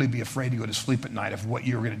you'd literally be afraid to go to sleep at night if what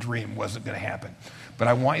you were going to dream wasn't going to happen. But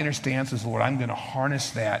I want you to understand, says the Lord, I'm going to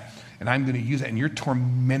harness that, and I'm going to use that. And you're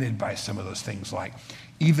tormented by some of those things, like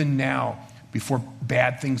even now, before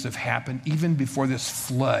bad things have happened, even before this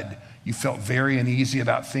flood, you felt very uneasy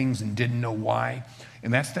about things and didn't know why.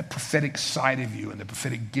 And that's that prophetic side of you and the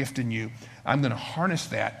prophetic gift in you. I'm going to harness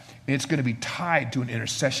that, and it's going to be tied to an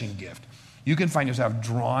intercession gift. You can find yourself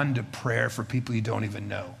drawn to prayer for people you don't even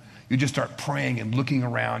know. You just start praying and looking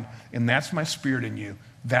around, and that's my spirit in you.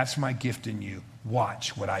 That's my gift in you.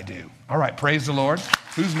 Watch what I do. All right, praise the Lord.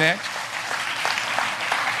 Who's next?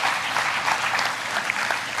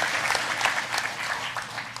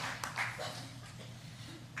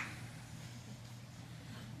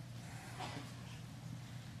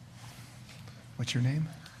 What's your name?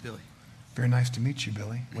 Billy. Very nice to meet you,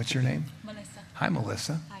 Billy. What's your name? Melissa. Hi,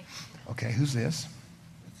 Melissa. Hi. Okay, who's this?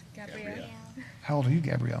 Gabrielle. How old are you,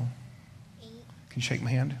 Gabrielle? 8. Can you shake my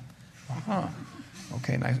hand? Uh-huh.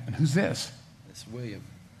 Okay, nice. And who's this? It's William.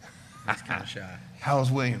 He's kind of shy.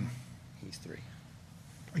 How's William? He's 3.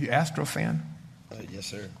 Are you Astro fan? Yes,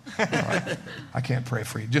 sir. All right. I can't pray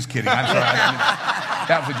for you. Just kidding. I'm sorry.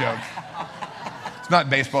 That was a joke. It's not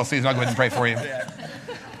baseball season. I'll go ahead and pray for you.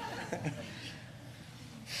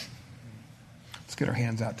 Let's get our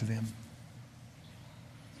hands out to them.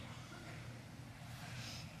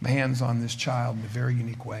 My hand's on this child in a very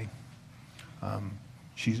unique way.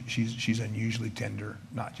 She's unusually tender,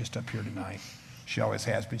 not just up here tonight. She always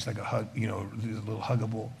has been. She's like a hug, a little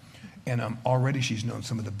huggable. And already she's known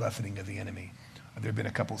some of the buffeting of the enemy. There have been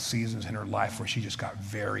a couple seasons in her life where she just got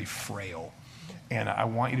very frail. And I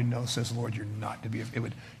want you to know, says the Lord, you're not to be,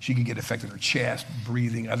 she could get affected in her chest,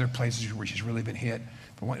 breathing, other places where she's really been hit.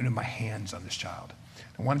 But I want you to know my hand's on this child.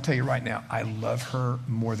 I want to tell you right now, I love her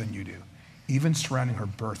more than you do. Even surrounding her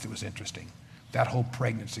birth, it was interesting. That whole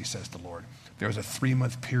pregnancy, says the Lord. There was a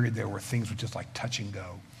 3-month period there where things were just like touch and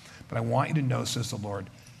go. But I want you to know, says the Lord,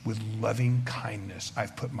 with loving kindness,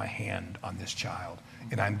 I've put my hand on this child,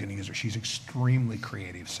 and I'm going to use her. She's extremely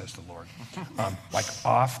creative, says the Lord. Like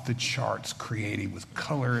off the charts creative with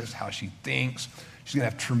colors, how she thinks. She's going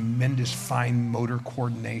to have tremendous fine motor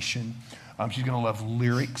coordination. She's going to love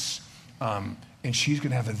lyrics. And she's going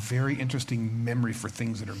to have a very interesting memory for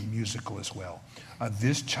things that are musical as well.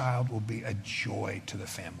 This child will be a joy to the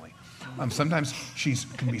family. Sometimes she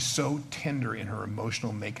can be so tender in her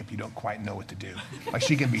emotional makeup you don't quite know what to do. Like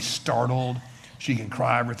she can be startled. She can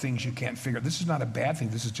cry over things you can't figure out. This is not a bad thing.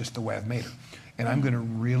 This is just the way I've made her. And I'm going to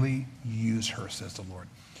really use her, says the Lord.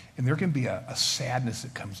 And there can be a sadness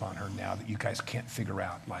that comes on her now that you guys can't figure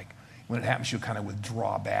out. Like when it happens, she'll kind of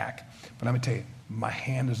withdraw back. But I'm going to tell you, my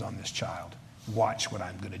hand is on this child. Watch what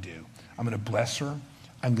I'm going to do. I'm going to bless her.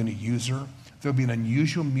 I'm going to use her. There'll be an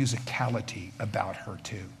unusual musicality about her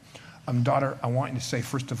too. Daughter, I want you to say,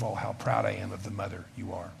 first of all, how proud I am of the mother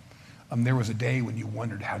you are. There was a day when you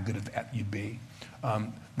wondered how good of that you'd be.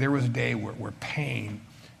 There was a day where pain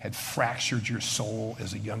had fractured your soul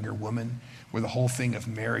as a younger woman, where the whole thing of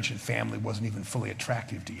marriage and family wasn't even fully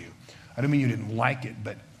attractive to you. I don't mean you didn't like it,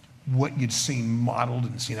 but what you'd seen modeled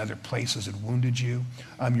and seen other places had wounded you.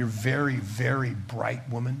 You're a very, very bright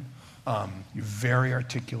woman, You're very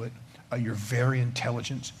articulate. You're very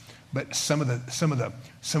intelligent. But some of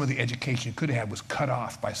the education you could have had was cut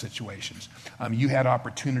off by situations. You had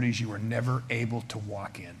opportunities you were never able to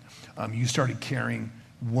walk in. You started carrying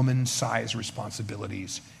woman-sized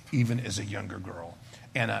responsibilities even as a younger girl.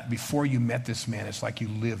 And before you met this man, it's like you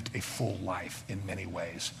lived a full life in many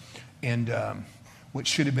ways. And what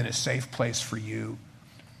should have been a safe place for you,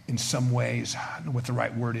 in some ways, I don't know what the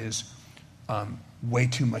right word is, way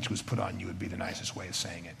too much was put on you would be the nicest way of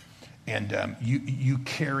saying it. And you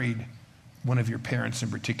carried one of your parents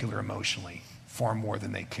in particular emotionally far more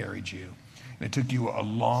than they carried you. And it took you a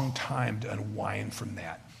long time to unwind from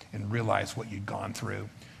that and realize what you'd gone through.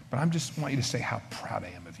 But I just want you to say how proud I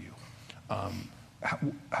am of you.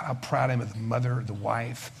 How proud I am of the mother, the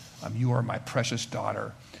wife. You are my precious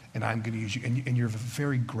daughter, and I'm going to use you. And you're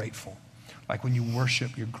very grateful. Like when you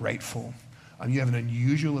worship, you're grateful. You have an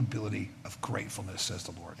unusual ability of gratefulness, says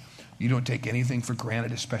the Lord. You don't take anything for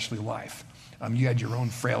granted, especially life. You had your own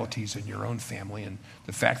frailties in your own family, and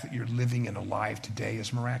the fact that you're living and alive today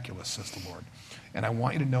is miraculous, says the Lord. And I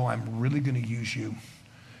want you to know I'm really going to use you.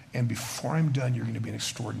 And before I'm done, you're going to be an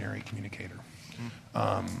extraordinary communicator.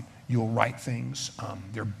 You'll write things.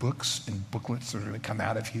 There are books and booklets that are going to come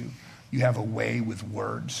out of you. You have a way with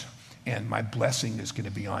words, and my blessing is going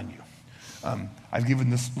to be on you. I've given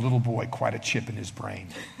this little boy quite a chip in his brain.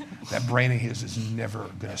 That brain of his is never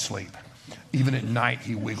going to sleep. Even at night,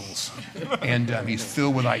 he wiggles. And he's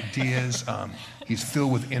filled with ideas. He's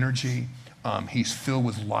filled with energy. He's filled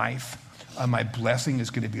with life. My blessing is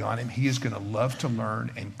going to be on him. He is going to love to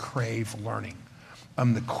learn and crave learning.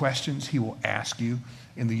 The questions he will ask you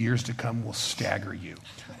in the years to come will stagger you.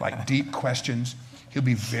 Like deep questions. He'll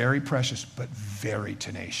be very precious, but very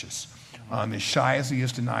tenacious. As shy as he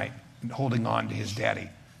is tonight, holding on to his daddy,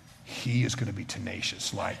 he is going to be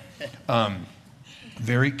tenacious. Like,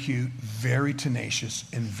 very cute, very tenacious,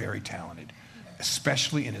 and very talented,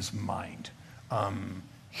 especially in his mind.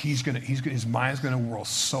 His mind's going to whirl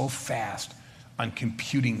so fast on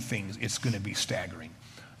computing things, it's going to be staggering.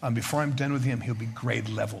 Before I'm done with him, he'll be grade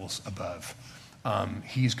levels above.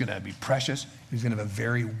 He's going to be precious. He's going to have a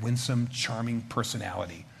very winsome, charming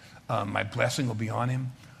personality. My blessing will be on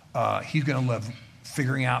him. He's going to love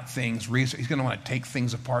figuring out things. He's going to want to take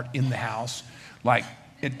things apart in the house. Like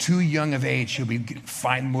at too young of age, he'll be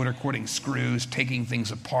fine motor cording screws, taking things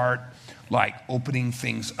apart, like opening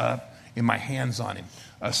things up. In my hands on him.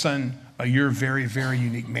 Son, you're a very, very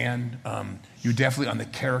unique man. You're definitely on the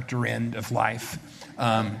character end of life.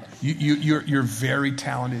 You're very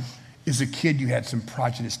talented. As a kid, you had some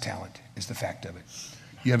prodigious talent, is the fact of it.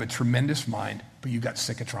 You have a tremendous mind, but you got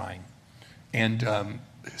sick of trying. And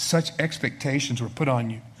such expectations were put on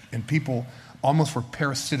you, and people almost were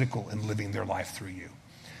parasitical in living their life through you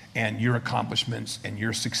and your accomplishments and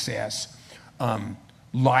your success.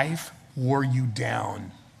 Life wore you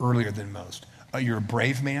down earlier than most. You're a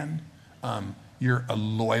brave man. You're a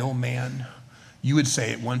loyal man. You would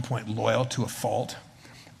say at one point loyal to a fault.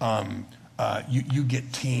 You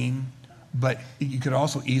get team, but you could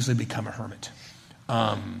also easily become a hermit.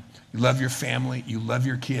 You love your family. You love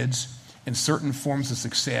your kids. And certain forms of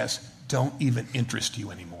success don't even interest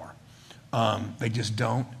you anymore. They just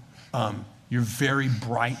don't. You're very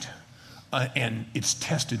bright, and it's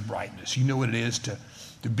tested brightness. You know what it is to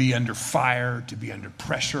be under fire, to be under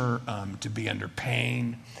pressure, to be under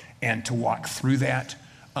pain, and to walk through that.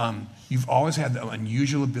 You've always had the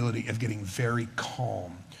unusual ability of getting very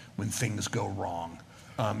calm when things go wrong.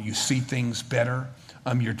 You see things better.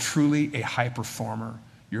 You're truly a high performer.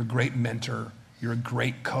 You're a great mentor. You're a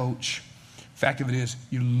great coach. Fact of it is,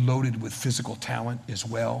 you're loaded with physical talent as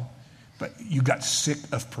well. But you got sick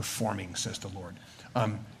of performing, says the Lord.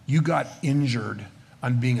 You got injured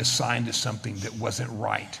on being assigned to something that wasn't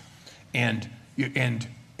right. And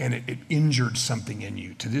it injured something in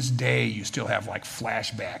you. To this day, you still have like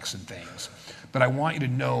flashbacks and things. But I want you to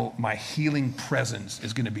know my healing presence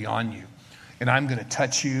is going to be on you. And I'm going to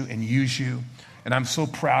touch you and use you. And I'm so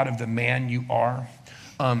proud of the man you are.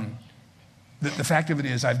 The fact of it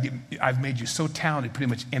is, I've made you so talented, pretty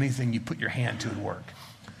much anything you put your hand to would work.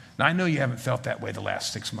 Now, I know you haven't felt that way the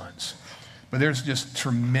last 6 months. But there's just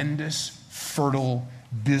tremendous, fertile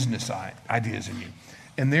business ideas in you.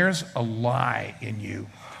 And there's a lie in you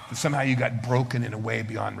that somehow you got broken in a way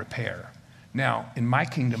beyond repair. Now, in my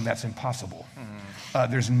kingdom, that's impossible.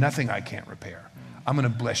 There's nothing I can't repair. I'm going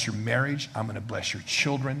to bless your marriage. I'm going to bless your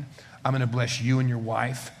children. I'm going to bless you and your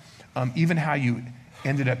wife. Even how you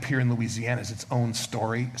ended up here in Louisiana is its own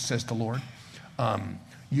story, says the Lord.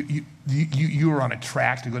 You were on a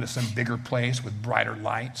track to go to some bigger place with brighter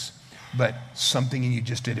lights. but something in you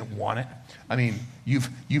just didn't want it. I mean,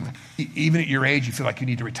 even at your age, you feel like you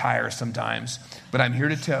need to retire sometimes. But I'm here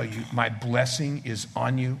to tell you, my blessing is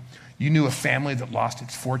on you. You knew a family that lost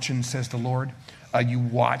its fortune, says the Lord. You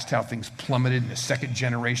watched how things plummeted in the second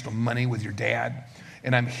generational money with your dad.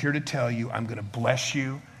 And I'm here to tell you, I'm going to bless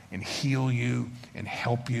you and heal you and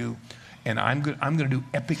help you. And I'm going to do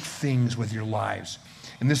epic things with your lives.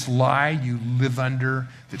 And this lie you live under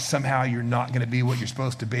that somehow you're not going to be what you're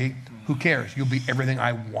supposed to be, who cares? You'll be everything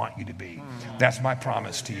I want you to be. That's my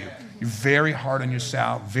promise to you. You're very hard on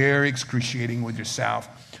yourself, very excruciating with yourself.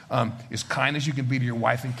 As kind as you can be to your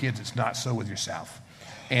wife and kids, it's not so with yourself.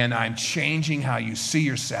 And I'm changing how you see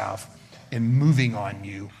yourself and moving on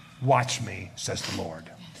you. Watch me, says the Lord.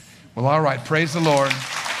 Well, all right, praise the Lord.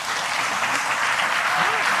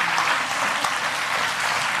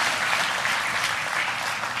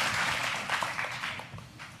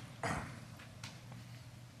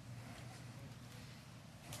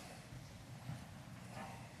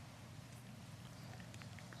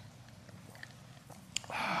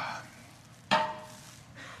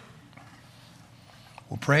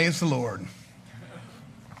 Well, praise the Lord.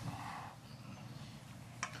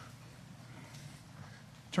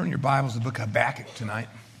 Turn your Bibles to the book of Habakkuk tonight.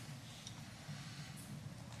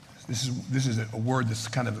 This is a word that's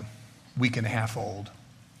kind of a week and a half old.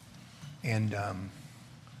 And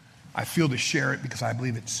I feel to share it because I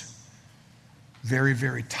believe it's very,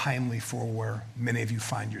 very timely for where many of you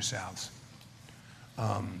find yourselves.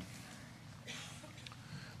 There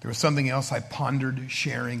was something else I pondered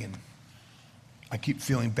sharing, and I keep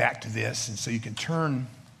feeling back to this. And so you can turn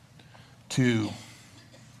to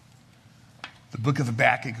the book of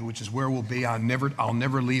Habakkuk, which is where we'll be. I'll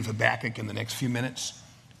never leave Habakkuk in the next few minutes.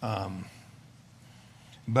 Bubba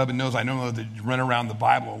knows I know to run around the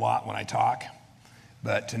Bible a lot when I talk,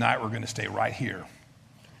 but tonight we're going to stay right here.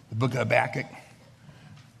 The book of Habakkuk.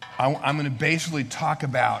 I'm going to basically talk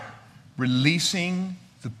about releasing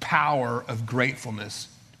the power of gratefulness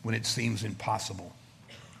when it seems impossible.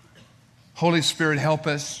 Holy Spirit, help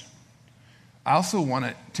us. I also want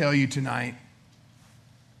to tell you tonight,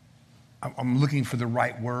 I'm looking for the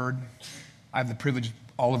right word. I have the privilege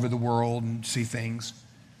all over the world and see things.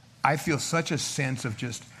 I feel such a sense of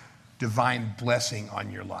just divine blessing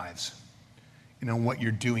on your lives. You know, what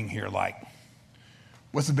you're doing here, like,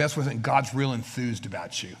 what's the best way of saying God's real enthused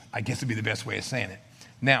about you? I guess would be the best way of saying it.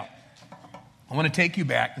 Now, I want to take you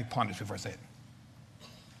back. Let me ponder this before I say it.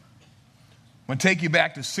 I want to take you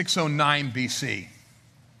back to 609 BC.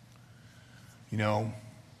 You know,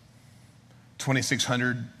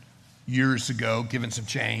 2,600 years ago, given some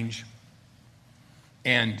change.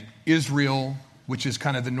 And Israel, which is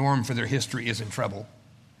kind of the norm for their history, is in trouble.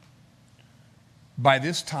 By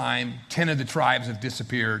this time, 10 of the tribes have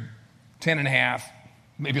disappeared. 10 and a half,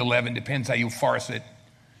 maybe 11, depends how you farce it.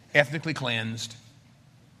 Ethnically cleansed,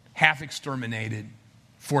 half exterminated,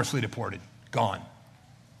 forcibly deported, gone.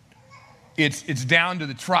 It's down to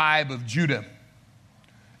the tribe of Judah.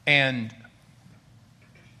 And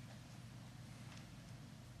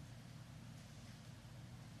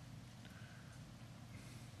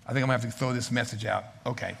I think I'm going to have to throw this message out.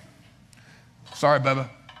 Okay. Sorry, Bubba.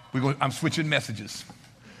 I'm switching messages.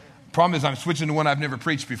 Problem is I'm switching to one I've never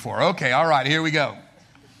preached before. Okay, all right, here we go.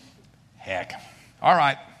 Heck. All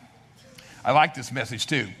right. I like this message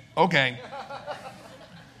too. Okay.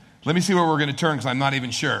 Let me see where we're going to turn because I'm not even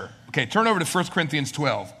sure. Okay, turn over to 1 Corinthians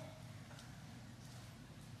 12.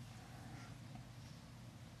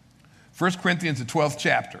 1 Corinthians, the 12th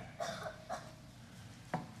chapter.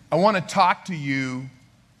 I want to talk to you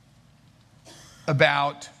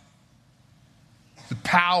about the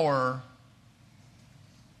power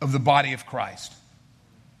of the body of Christ.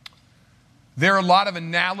 There are a lot of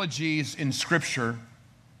analogies in Scripture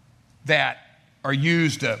that are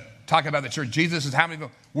used to talk about the church. Jesus is how many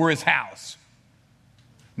people? We're his house.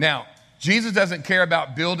 Now, Jesus doesn't care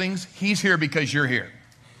about buildings. He's here because you're here.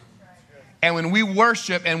 And when we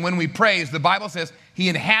worship and when we praise, the Bible says he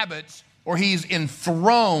inhabits or he's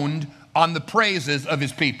enthroned on the praises of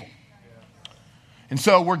his people. And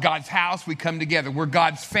so we're God's house. We come together. We're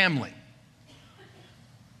God's family.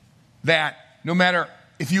 That no matter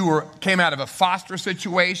if you came out of a foster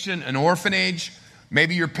situation, an orphanage,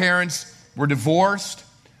 maybe your parents were divorced.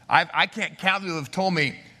 I can't count who have told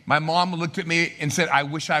me, my mom looked at me and said, I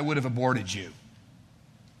wish I would have aborted you.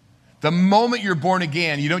 The moment you're born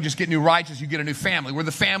again, you don't just get new righteous, you get a new family. We're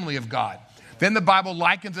the family of God. Then the Bible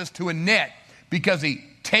likens us to a net because he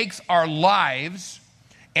takes our lives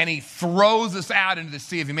and he throws us out into the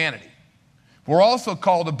sea of humanity. We're also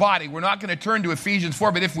called a body. We're not going to turn to Ephesians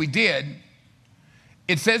 4, but if we did,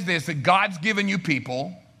 it says this, that God's given you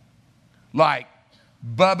people like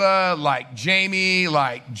Bubba, like Jamie,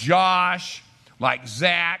 like Josh, like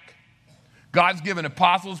Zach. God's given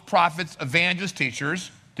apostles, prophets, evangelists,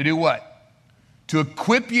 teachers to do what? To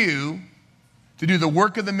equip you to do the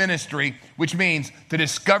work of the ministry, which means to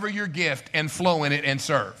discover your gift and flow in it and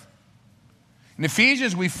serve. In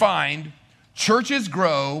Ephesians, we find churches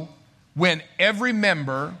grow when every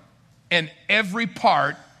member and every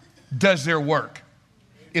part does their work.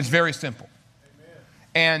 It's very simple.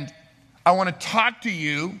 And I want to talk to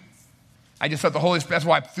you, I just felt the Holy Spirit, that's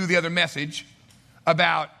why I threw the other message,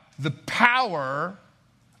 about the power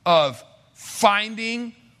of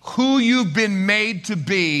finding who you've been made to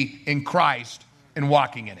be in Christ and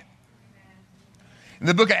walking in it. In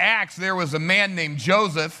the book of Acts, there was a man named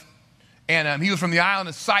Joseph, and he was from the island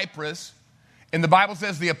of Cyprus. And the Bible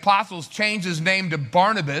says the apostles changed his name to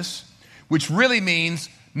Barnabas, which really means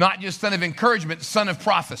not just son of encouragement, son of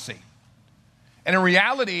prophecy. And in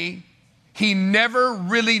reality, he never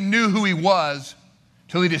really knew who he was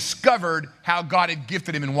till he discovered how God had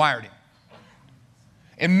gifted him and wired him.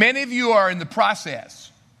 And many of you are in the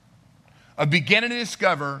process of beginning to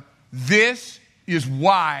discover, this is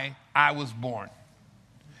why I was born.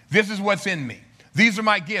 This is what's in me. These are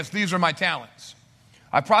my gifts. These are my talents.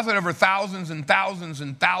 I prophesied over thousands and thousands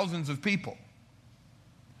and thousands of people.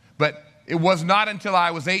 But it was not until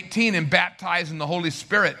I was 18 and baptized in the Holy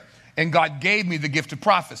Spirit and God gave me the gift of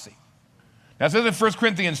prophecy. Now it says in 1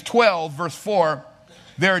 Corinthians 12, verse 4,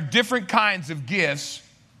 there are different kinds of gifts,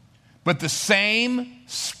 but the same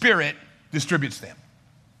Spirit distributes them.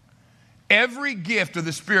 Every gift of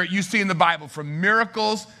the Spirit you see in the Bible, from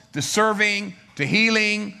miracles to serving to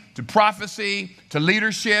healing to prophecy to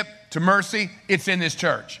leadership to mercy, it's in this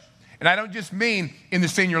church. And I don't just mean in the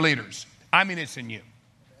senior leaders. I mean it's in you.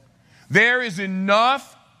 There is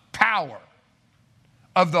enough power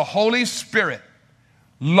of the Holy Spirit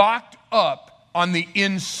locked up on the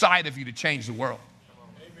inside of you to change the world.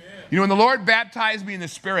 Amen. You know, when the Lord baptized me in the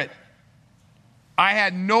Spirit, I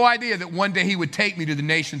had no idea that one day he would take me to the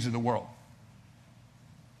nations of the world.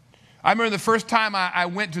 I remember the first time I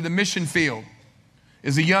went to the mission field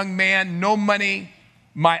as a young man, no money.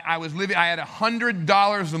 I had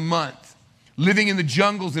 $100 a month living in the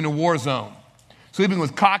jungles in a war zone, sleeping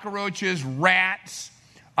with cockroaches, rats,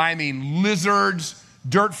 lizards,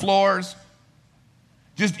 dirt floors.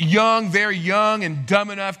 Just young, very young and dumb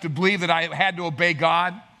enough to believe that I had to obey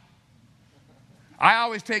God. I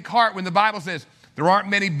always take heart when the Bible says, there aren't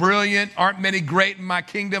many brilliant, aren't many great in my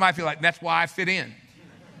kingdom. I feel like that's why I fit in.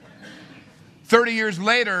 30 years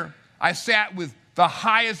later, I sat with the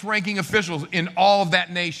highest ranking officials in all of that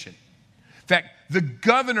nation. In fact, the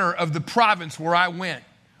governor of the province where I went,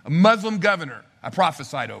 a Muslim governor, I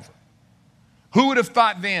prophesied over. Who would have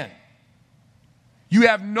thought then? You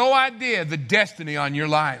have no idea the destiny on your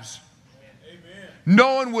lives. Amen.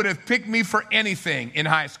 No one would have picked me for anything in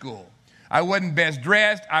high school. I wasn't best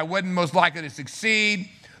dressed. I wasn't most likely to succeed.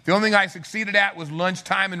 The only thing I succeeded at was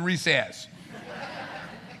lunchtime and recess.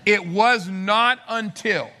 It was not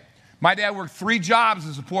until my dad worked 3 jobs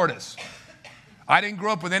to support us. I didn't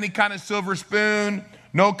grow up with any kind of silver spoon,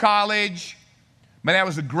 no college. My dad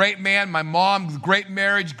was a great man. My mom was a great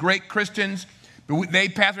marriage, great Christians. But they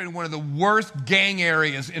pastored in one of the worst gang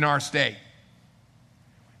areas in our state.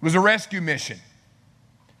 It was a rescue mission.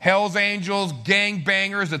 Hell's Angels, gang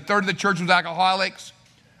bangers. A third of the church was alcoholics.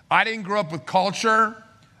 I didn't grow up with culture.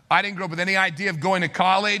 I didn't grow up with any idea of going to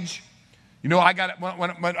college. You know,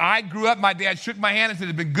 when I grew up, my dad shook my hand and said,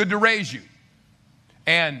 it's been good to raise you.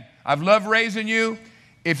 And I've loved raising you.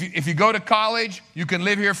 If you go to college, you can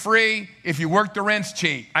live here free. If you work, the rent's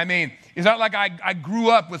cheap. It's not like I grew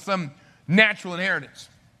up with some natural inheritance.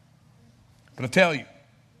 But I'll tell you,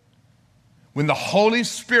 when the Holy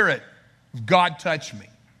Spirit of God touched me,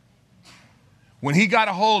 when he got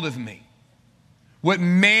a hold of me, what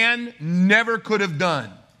man never could have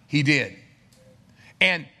done, he did.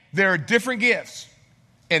 And there are different gifts,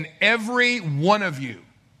 and every one of you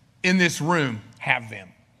in this room have them.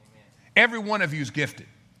 Every one of you is gifted.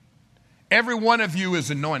 Every one of you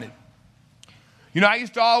is anointed. You know, I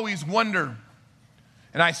used to always wonder,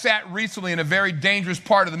 and I sat recently in a very dangerous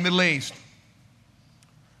part of the Middle East,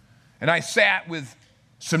 and I sat with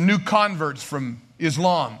some new converts from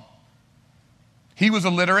Islam. He was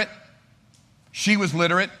illiterate. She was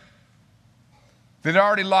literate. They'd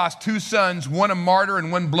already lost 2 sons, one a martyr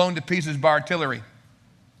and one blown to pieces by artillery.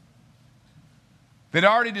 They'd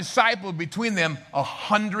already discipled between them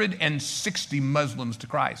 160 Muslims to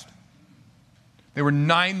Christ. They were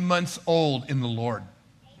 9 months old in the Lord.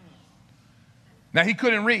 Now, he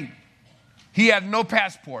couldn't read. He had no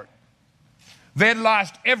passport. They had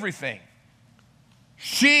lost everything.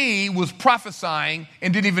 She was prophesying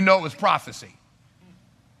and didn't even know it was prophecy.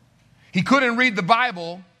 He couldn't read the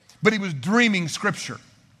Bible, but he was dreaming scripture.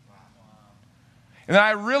 And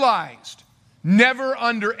I realized, never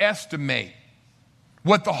underestimate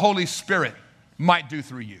what the Holy Spirit might do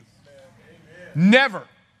through you. Never.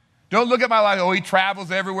 Don't look at my life, oh, he travels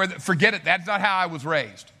everywhere. Forget it. That's not how I was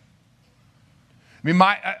raised. I mean,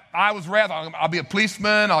 I was raised, I'll be a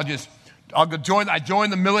policeman. I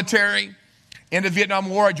joined the military. End of Vietnam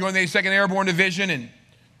War, I joined the 82nd Airborne Division and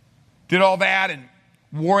did all that. And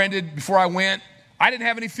war ended before I went. I didn't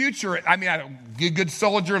have any future. I mean, I was a good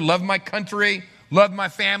soldier, loved my country, loved my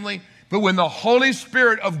family. But when the Holy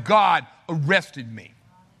Spirit of God arrested me,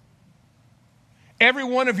 every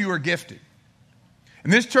one of you are gifted.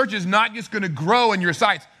 And this church is not just going to grow in your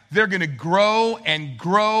sights. They're going to grow and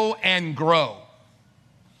grow and grow.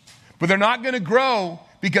 But they're not going to grow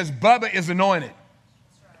because Bubba is anointed,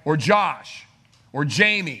 or Josh, or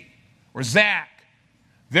Jamie, or Zach.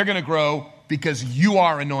 They're going to grow because you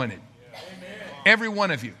are anointed. Every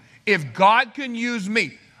one of you. If God can use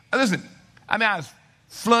me, listen, I was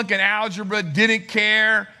flunking algebra, didn't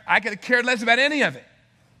care. I could have cared less about any of it.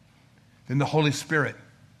 Then the Holy Spirit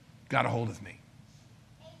got a hold of me.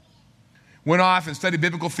 Went off and studied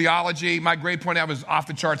biblical theology. My grade point out was off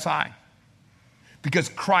the charts high because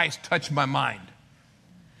Christ touched my mind.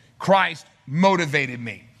 Christ motivated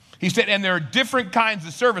me. He said, and there are different kinds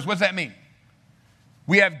of service. What's that mean?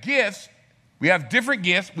 We have gifts. We have different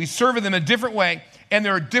gifts. We serve them in a different way, and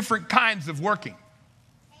there are different kinds of working.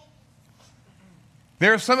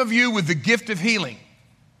 There are some of you with the gift of healing.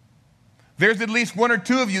 There's at least one or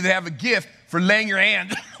two of you that have a gift for laying your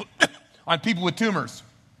hand on people with tumors.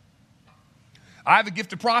 I have a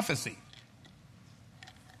gift of prophecy,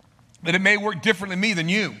 but it may work differently in me than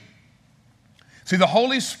you. See, the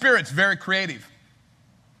Holy Spirit's very creative.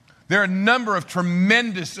 There are a number of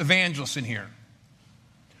tremendous evangelists in here.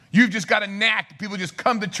 You've just got a knack. People just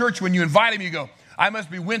come to church when you invite them. You go, I must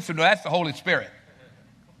be winsome. No, that's the Holy Spirit.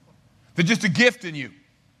 They're just a gift in you.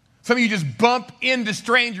 Some of you just bump into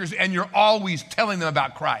strangers and you're always telling them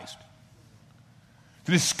about Christ.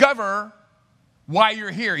 To discover why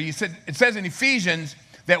you're here. It says in Ephesians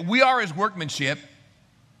that we are his workmanship,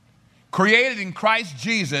 created in Christ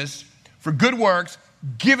Jesus for good works,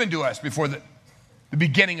 given to us before the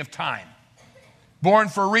beginning of time. Born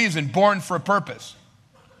for a reason, born for a purpose.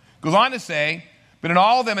 Goes on to say, but in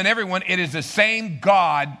all of them and everyone, it is the same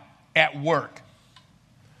God at work.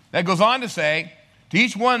 That goes on to say, to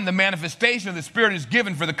each one, the manifestation of the Spirit is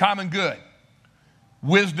given for the common good.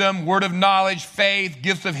 Wisdom, word of knowledge, faith,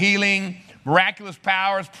 gifts of healing, miraculous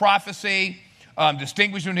powers, prophecy,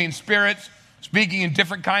 distinguishing between spirits, speaking in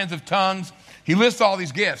different kinds of tongues. He lists all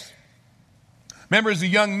these gifts. Remember, as a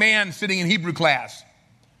young man sitting in Hebrew class,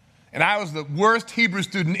 and I was the worst Hebrew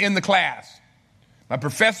student in the class. My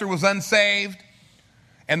professor was unsaved,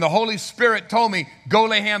 and the Holy Spirit told me, go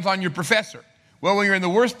lay hands on your professor. Well, when you're in the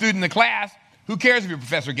worst student in the class, who cares if your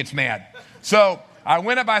professor gets mad? So I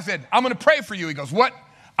went up, I said, I'm going to pray for you. He goes, what?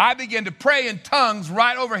 I began to pray in tongues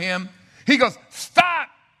right over him. He goes, stop.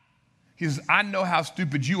 He says, I know how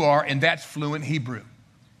stupid you are, and that's fluent Hebrew.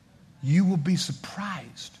 You will be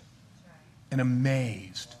surprised and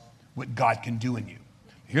amazed what God can do in you.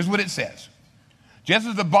 Here's what it says. Just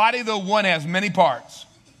as the body, though one, has many parts,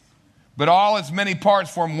 but all its many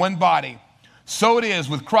parts form one body, so it is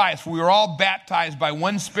with Christ, for we are all baptized by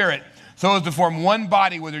one Spirit, so as to form one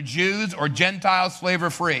body, whether Jews or Gentiles, slave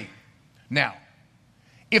or free. Now,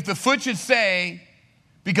 if the foot should say,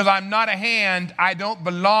 because I'm not a hand, I don't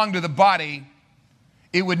belong to the body,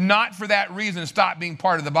 it would not for that reason stop being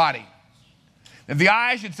part of the body. If the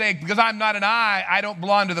eye should say, because I'm not an eye, I don't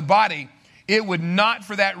belong to the body, it would not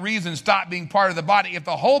for that reason stop being part of the body. If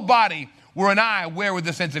the whole body were an eye, where would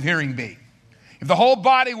the sense of hearing be? If the whole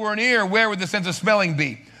body were an ear, where would the sense of smelling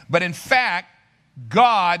be? But in fact,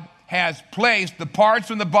 God has placed the parts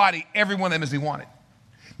in the body, every one of them as he wanted.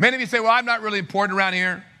 Many of you say, well, I'm not really important around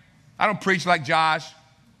here. I don't preach like Josh.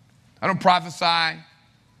 I don't prophesy. I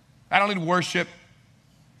don't lead worship.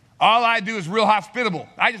 All I do is real hospitable.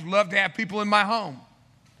 I just love to have people in my home.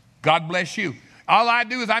 God bless you. All I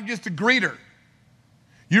do is I'm just a greeter.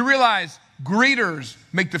 You realize greeters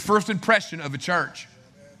make the first impression of a church.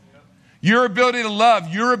 Your ability to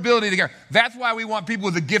love, your ability to care. That's why we want people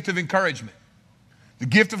with the gift of encouragement, the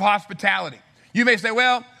gift of hospitality. You may say,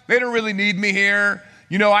 well, they don't really need me here.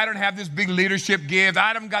 You know, I don't have this big leadership gift. I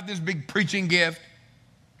haven't got this big preaching gift.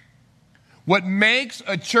 What makes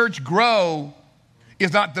a church grow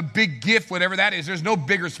is not the big gift, whatever that is. There's no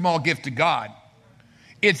big or small gift to God.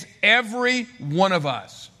 It's every one of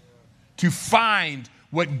us to find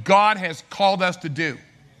what God has called us to do.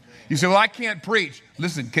 You say, well, I can't preach.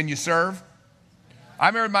 Listen, can you serve? I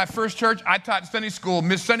remember my first church, I taught Sunday school,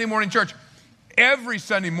 missed Sunday morning church every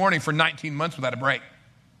Sunday morning for 19 months without a break.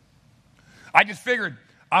 I just figured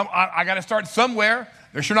I got to start somewhere.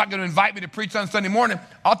 They're sure not going to invite me to preach on Sunday morning.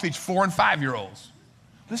 I'll teach 4- and 5-year-olds.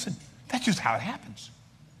 Listen, that's just how it happens.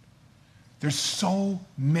 There's so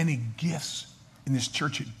many gifts in this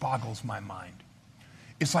church, it boggles my mind.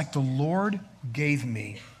 It's like the Lord gave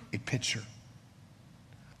me a picture.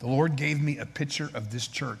 The Lord gave me a picture of this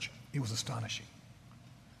church. It was astonishing.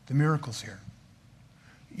 The miracles here.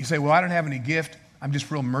 You say, well, I don't have any gift. I'm just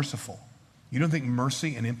real merciful. You don't think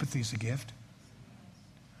mercy and empathy is a gift?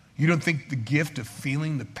 You don't think the gift of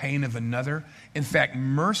feeling the pain of another? In fact,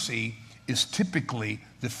 mercy is typically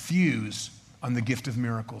the fuse on the gift of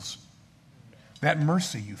miracles. That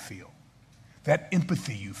mercy you feel, that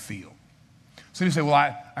empathy you feel. So you say,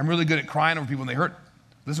 well, I'm really good at crying over people when they hurt.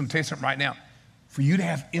 Listen, I'm tell you something right now. For you to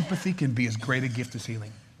have empathy can be as great a gift as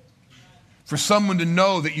healing. For someone to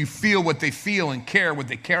know that you feel what they feel and care what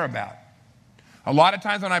they care about. A lot of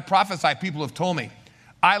times when I prophesy, people have told me,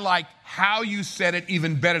 I like how you said it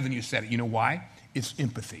even better than you said it. You know why? It's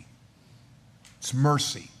empathy. It's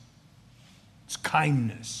mercy. It's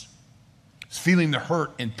kindness. It's feeling the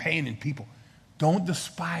hurt and pain in people. Don't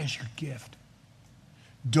despise your gift.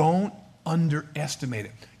 Don't underestimate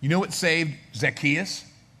it. You know what saved Zacchaeus?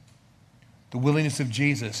 The willingness of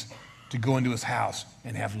Jesus to go into his house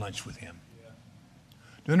and have lunch with him.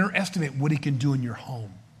 Don't underestimate what he can do in your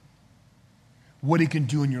home, what he can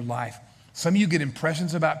do in your life. Some of you get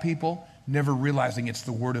impressions about people, never realizing it's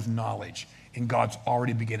the word of knowledge, and God's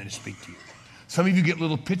already beginning to speak to you. Some of you get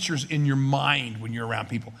little pictures in your mind when you're around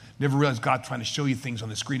people, never realize God's trying to show you things on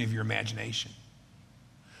the screen of your imagination.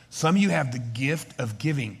 Some of you have the gift of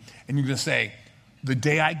giving, and you're going to say, the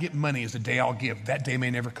day I get money is the day I'll give. That day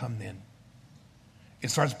may never come then. It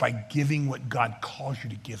starts by giving what God calls you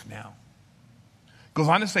to give now. Goes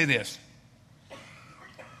on to say this.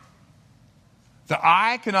 The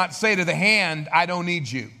eye cannot say to the hand, I don't need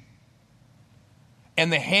you.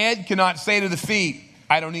 And the head cannot say to the feet,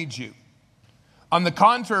 I don't need you. On the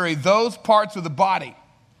contrary, those parts of the body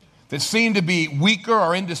that seem to be weaker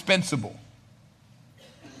are indispensable.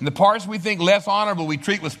 And the parts we think less honorable, we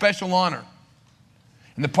treat with special honor.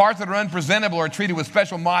 And the parts that are unpresentable are treated with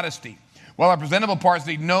special modesty, while our presentable parts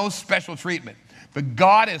need no special treatment. But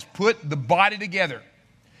God has put the body together,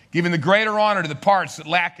 giving the greater honor to the parts that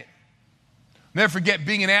lack it. Never forget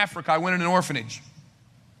being in Africa, I went in an orphanage.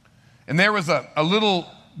 And there was a little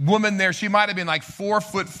woman there. She might have been like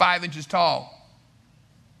 4'5" tall.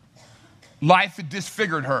 Life had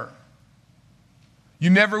disfigured her. You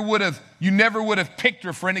never would have picked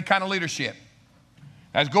her for any kind of leadership.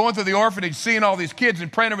 I was going through the orphanage, seeing all these kids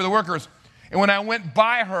and praying over the workers. And when I went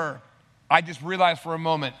by her, I just realized for a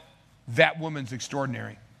moment, that woman's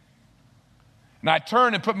extraordinary. And I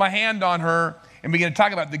turned and put my hand on her and began to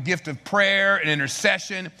talk about the gift of prayer and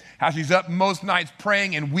intercession, how she's up most nights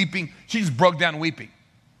praying and weeping. She just broke down weeping.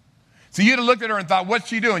 So you'd have looked at her and thought, what's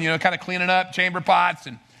she doing? You know, kind of cleaning up chamber pots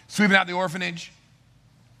and sweeping out the orphanage.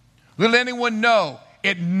 Little anyone know,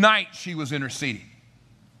 at night she was interceding.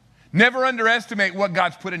 Never underestimate what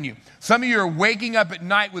God's put in you. Some of you are waking up at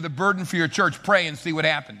night with a burden for your church. Pray and see what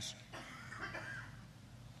happens.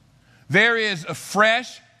 There is a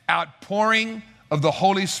fresh outpouring of the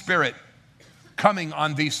Holy Spirit coming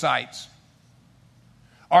on these sites.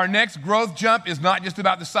 Our next growth jump is not just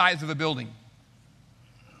about the size of a building.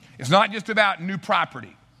 It's not just about new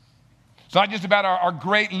property. It's not just about our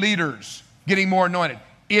great leaders getting more anointed.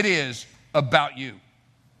 It is about you.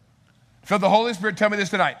 I felt the Holy Spirit tell me this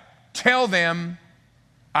tonight. Tell them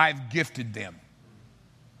I've gifted them.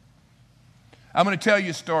 I'm going to tell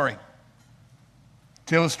you a story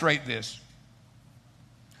to illustrate this.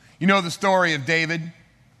 You know the story of David?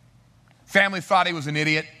 Family thought he was an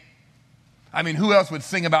idiot. I mean, who else would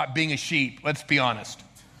sing about being a sheep? Let's be honest.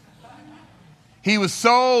 He was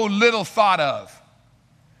so little thought of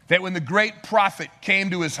that when the great prophet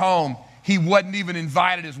came to his home, he wasn't even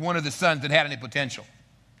invited as one of the sons that had any potential.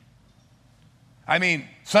 I mean,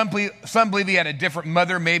 some believe he had a different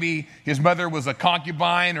mother. Maybe his mother was a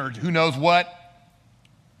concubine or who knows what.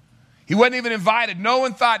 He wasn't even invited. No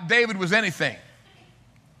one thought David was anything.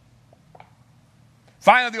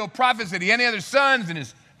 Finally, the old prophet said, he had any other sons? And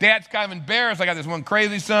his dad's kind of embarrassed. I got this one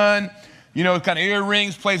crazy son, you know, kind of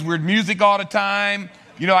earrings, plays weird music all the time.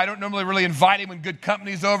 You know, I don't normally really invite him when good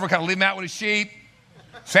company's over, kind of leave him out with his sheep.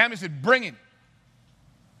 Samuel said, bring him.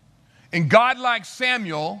 And God, like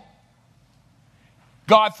Samuel,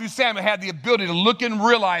 God through Samuel had the ability to look and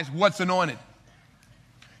realize what's anointed.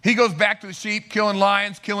 He goes back to the sheep, killing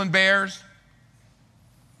lions, killing bears.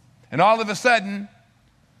 And all of a sudden,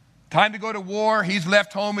 time to go to war. He's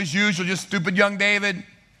left home as usual, just stupid young David.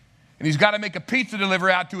 And he's got to make a pizza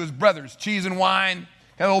delivery out to his brothers, cheese and wine.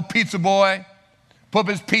 Got an old pizza boy, put up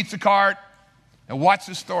his pizza cart, and watch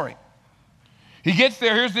this story. He gets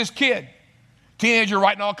there, here's this kid, teenager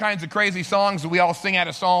writing all kinds of crazy songs that we all sing out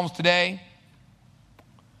of Psalms today.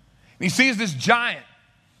 And he sees this giant.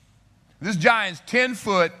 This giant's 10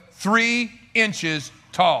 foot, 3 inches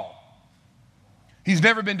tall. He's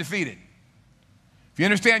never been defeated. If you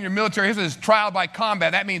understand your military, this is trial by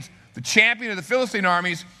combat. That means the champion of the Philistine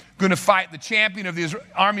army is going to fight the champion of the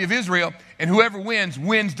army of Israel, and whoever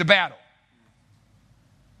wins the battle.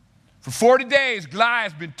 For 40 days,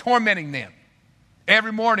 Goliath's been tormenting them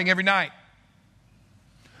every morning, every night.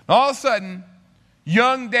 And all of a sudden,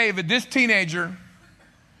 young David, this teenager,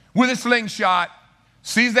 with a slingshot,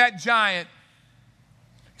 sees that giant.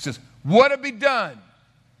 He says, what have be done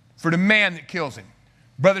for the man that kills him?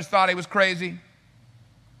 Brothers thought he was crazy.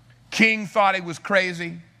 King thought he was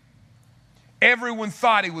crazy. Everyone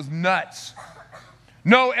thought he was nuts.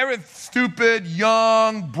 No, everyone stupid,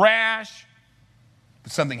 young, brash.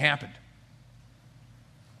 But something happened.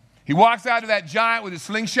 He walks out to that giant with his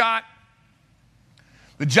slingshot.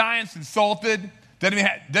 The giant's insulted.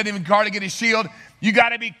 Doesn't even hardly get his shield. You got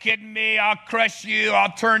to be kidding me. I'll crush you.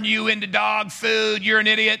 I'll turn you into dog food. You're an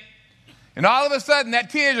idiot. And all of a sudden,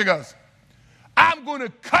 that teenager goes, I'm going to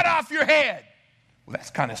cut off your head. Well,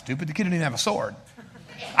 that's kind of stupid. The kid didn't even have a sword.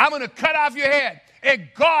 I'm going to cut off your head. And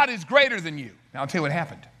God is greater than you. Now, I'll tell you what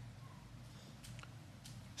happened.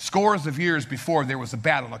 Scores of years before, there was a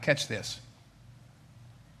battle. Now, catch this.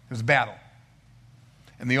 There was a battle.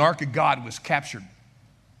 And the ark of God was captured,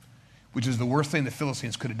 which is the worst thing the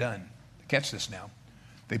Philistines could have done. Catch this now.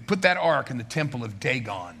 They put that ark in the temple of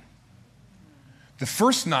Dagon. The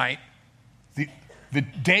first night, the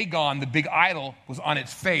Dagon, the big idol, was on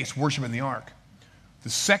its face worshiping the ark. The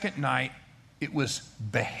second night, it was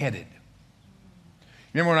beheaded.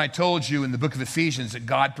 Remember when I told you in the book of Ephesians that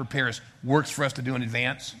God prepares works for us to do in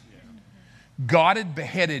advance? God had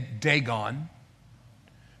beheaded Dagon.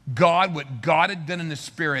 What God had done in the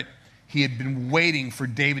spirit, he had been waiting for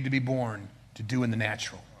David to be born to do in the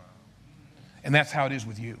natural. And that's how it is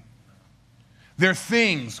with you. There are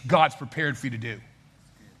things God's prepared for you to do.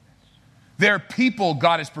 There are people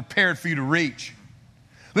God has prepared for you to reach.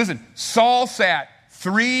 Listen, Saul sat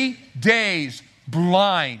 3 days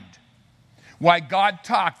blind while God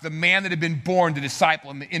talked the man that had been born to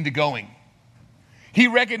disciple him into going. He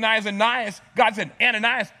recognized Ananias. God said,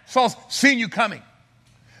 Ananias, Saul's seen you coming.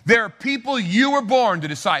 There are people you were born to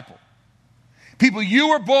disciple. People you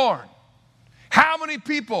were born. How many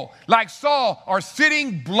people like Saul are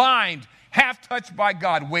sitting blind, half touched by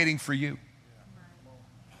God, waiting for you?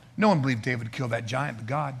 No one believed David would kill that giant but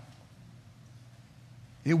God.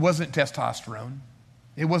 It wasn't testosterone.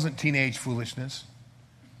 It wasn't teenage foolishness.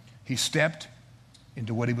 He stepped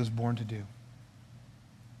into what he was born to do.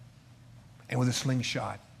 And with a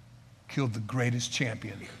slingshot, killed the greatest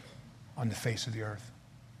champion on the face of the earth.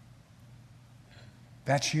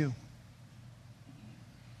 That's you.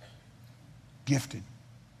 Gifted,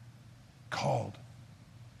 called,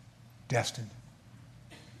 destined.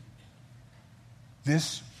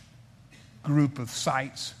 This group of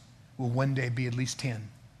sites will one day be at least 10.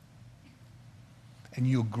 And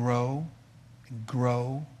you'll grow and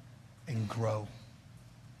grow and grow.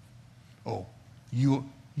 Oh,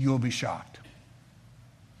 you'll be shocked.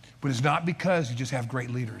 But it's not because you just have great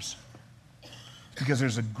leaders. It's because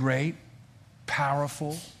there's a great,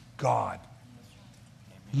 powerful God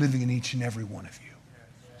living in each and every one of you.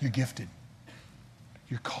 You're gifted.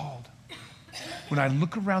 You're called. When I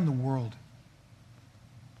look around the world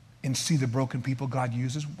and see the broken people God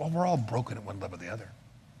uses, well, we're all broken at one level or the other.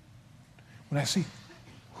 When I see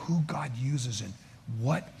who God uses and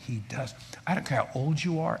what he does, I don't care how old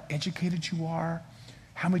you are, educated you are,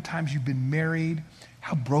 how many times you've been married,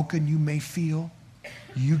 how broken you may feel,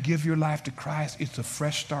 you give your life to Christ, it's a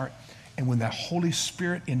fresh start. And when that Holy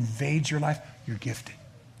Spirit invades your life, you're gifted.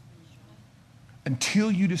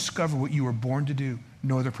 Until you discover what you were born to do,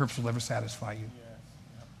 no other purpose will ever satisfy you.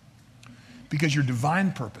 Because your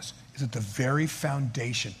divine purpose is at the very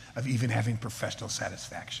foundation of even having professional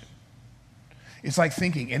satisfaction. It's like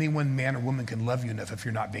thinking any one man or woman can love you enough if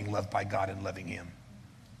you're not being loved by God and loving him.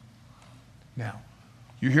 Now,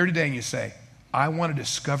 you're here today and you say, I want to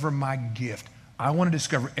discover my gift. I want to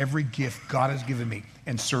discover every gift God has given me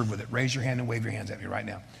and serve with it. Raise your hand and wave your hands at me right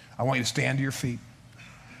now. I want you to stand to your feet.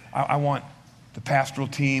 I want the pastoral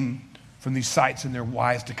team from these sites and their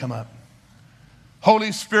wives to come up.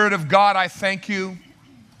 Holy Spirit of God, I thank you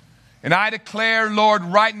And I declare, Lord,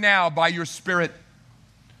 right now by your Spirit,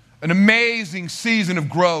 an amazing season of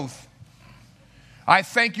growth. I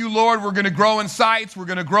thank you, Lord, we're going to grow in sights, we're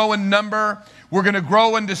going to grow in number, we're going to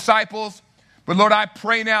grow in disciples. But Lord, I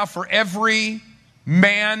pray now for every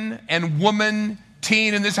man and woman,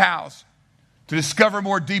 teen in this house to discover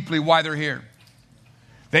more deeply why they're here.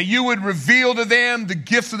 That you would reveal to them the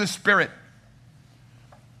gifts of the Spirit.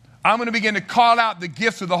 I'm going to begin to call out the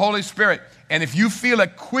gifts of the Holy Spirit. And if you feel a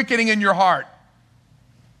quickening in your heart,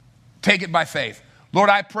 take it by faith. Lord,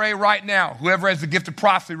 I pray right now, whoever has the gift of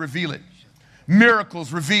prophecy, reveal it.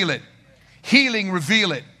 Miracles, reveal it. Healing,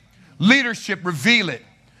 reveal it. Leadership, reveal it.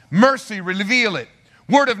 Mercy, reveal it.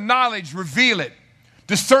 Word of knowledge, reveal it.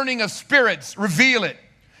 Discerning of spirits, reveal it.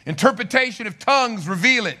 Interpretation of tongues,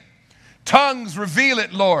 reveal it. Tongues, reveal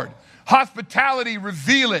it, Lord. Hospitality,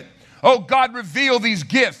 reveal it. Oh, God, reveal these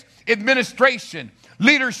gifts. Administration,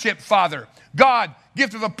 leadership, Father. God,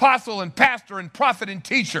 gift of apostle and pastor and prophet and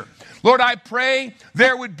teacher. Lord, I pray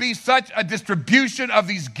there would be such a distribution of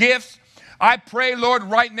these gifts. I pray, Lord,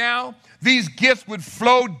 right now, these gifts would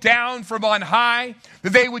flow down from on high,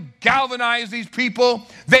 that they would galvanize these people,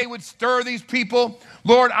 they would stir these people.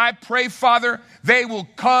 Lord, I pray, Father, they will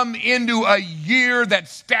come into a year that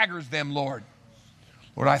staggers them, Lord.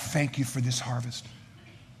 Lord, I thank you for this harvest.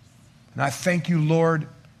 And I thank you, Lord,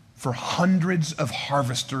 for hundreds of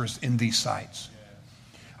harvesters in these sites.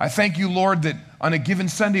 I thank you, Lord, that on a given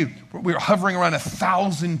Sunday, we're hovering around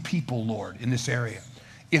 1,000 people, Lord, in this area.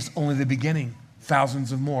 It's only the beginning.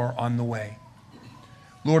 Thousands of more on the way.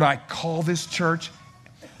 Lord, I call this church,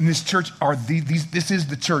 and this church this is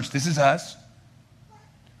the church. This is us.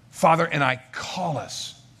 Father, and I call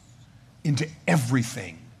us into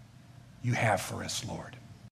everything you have for us, Lord.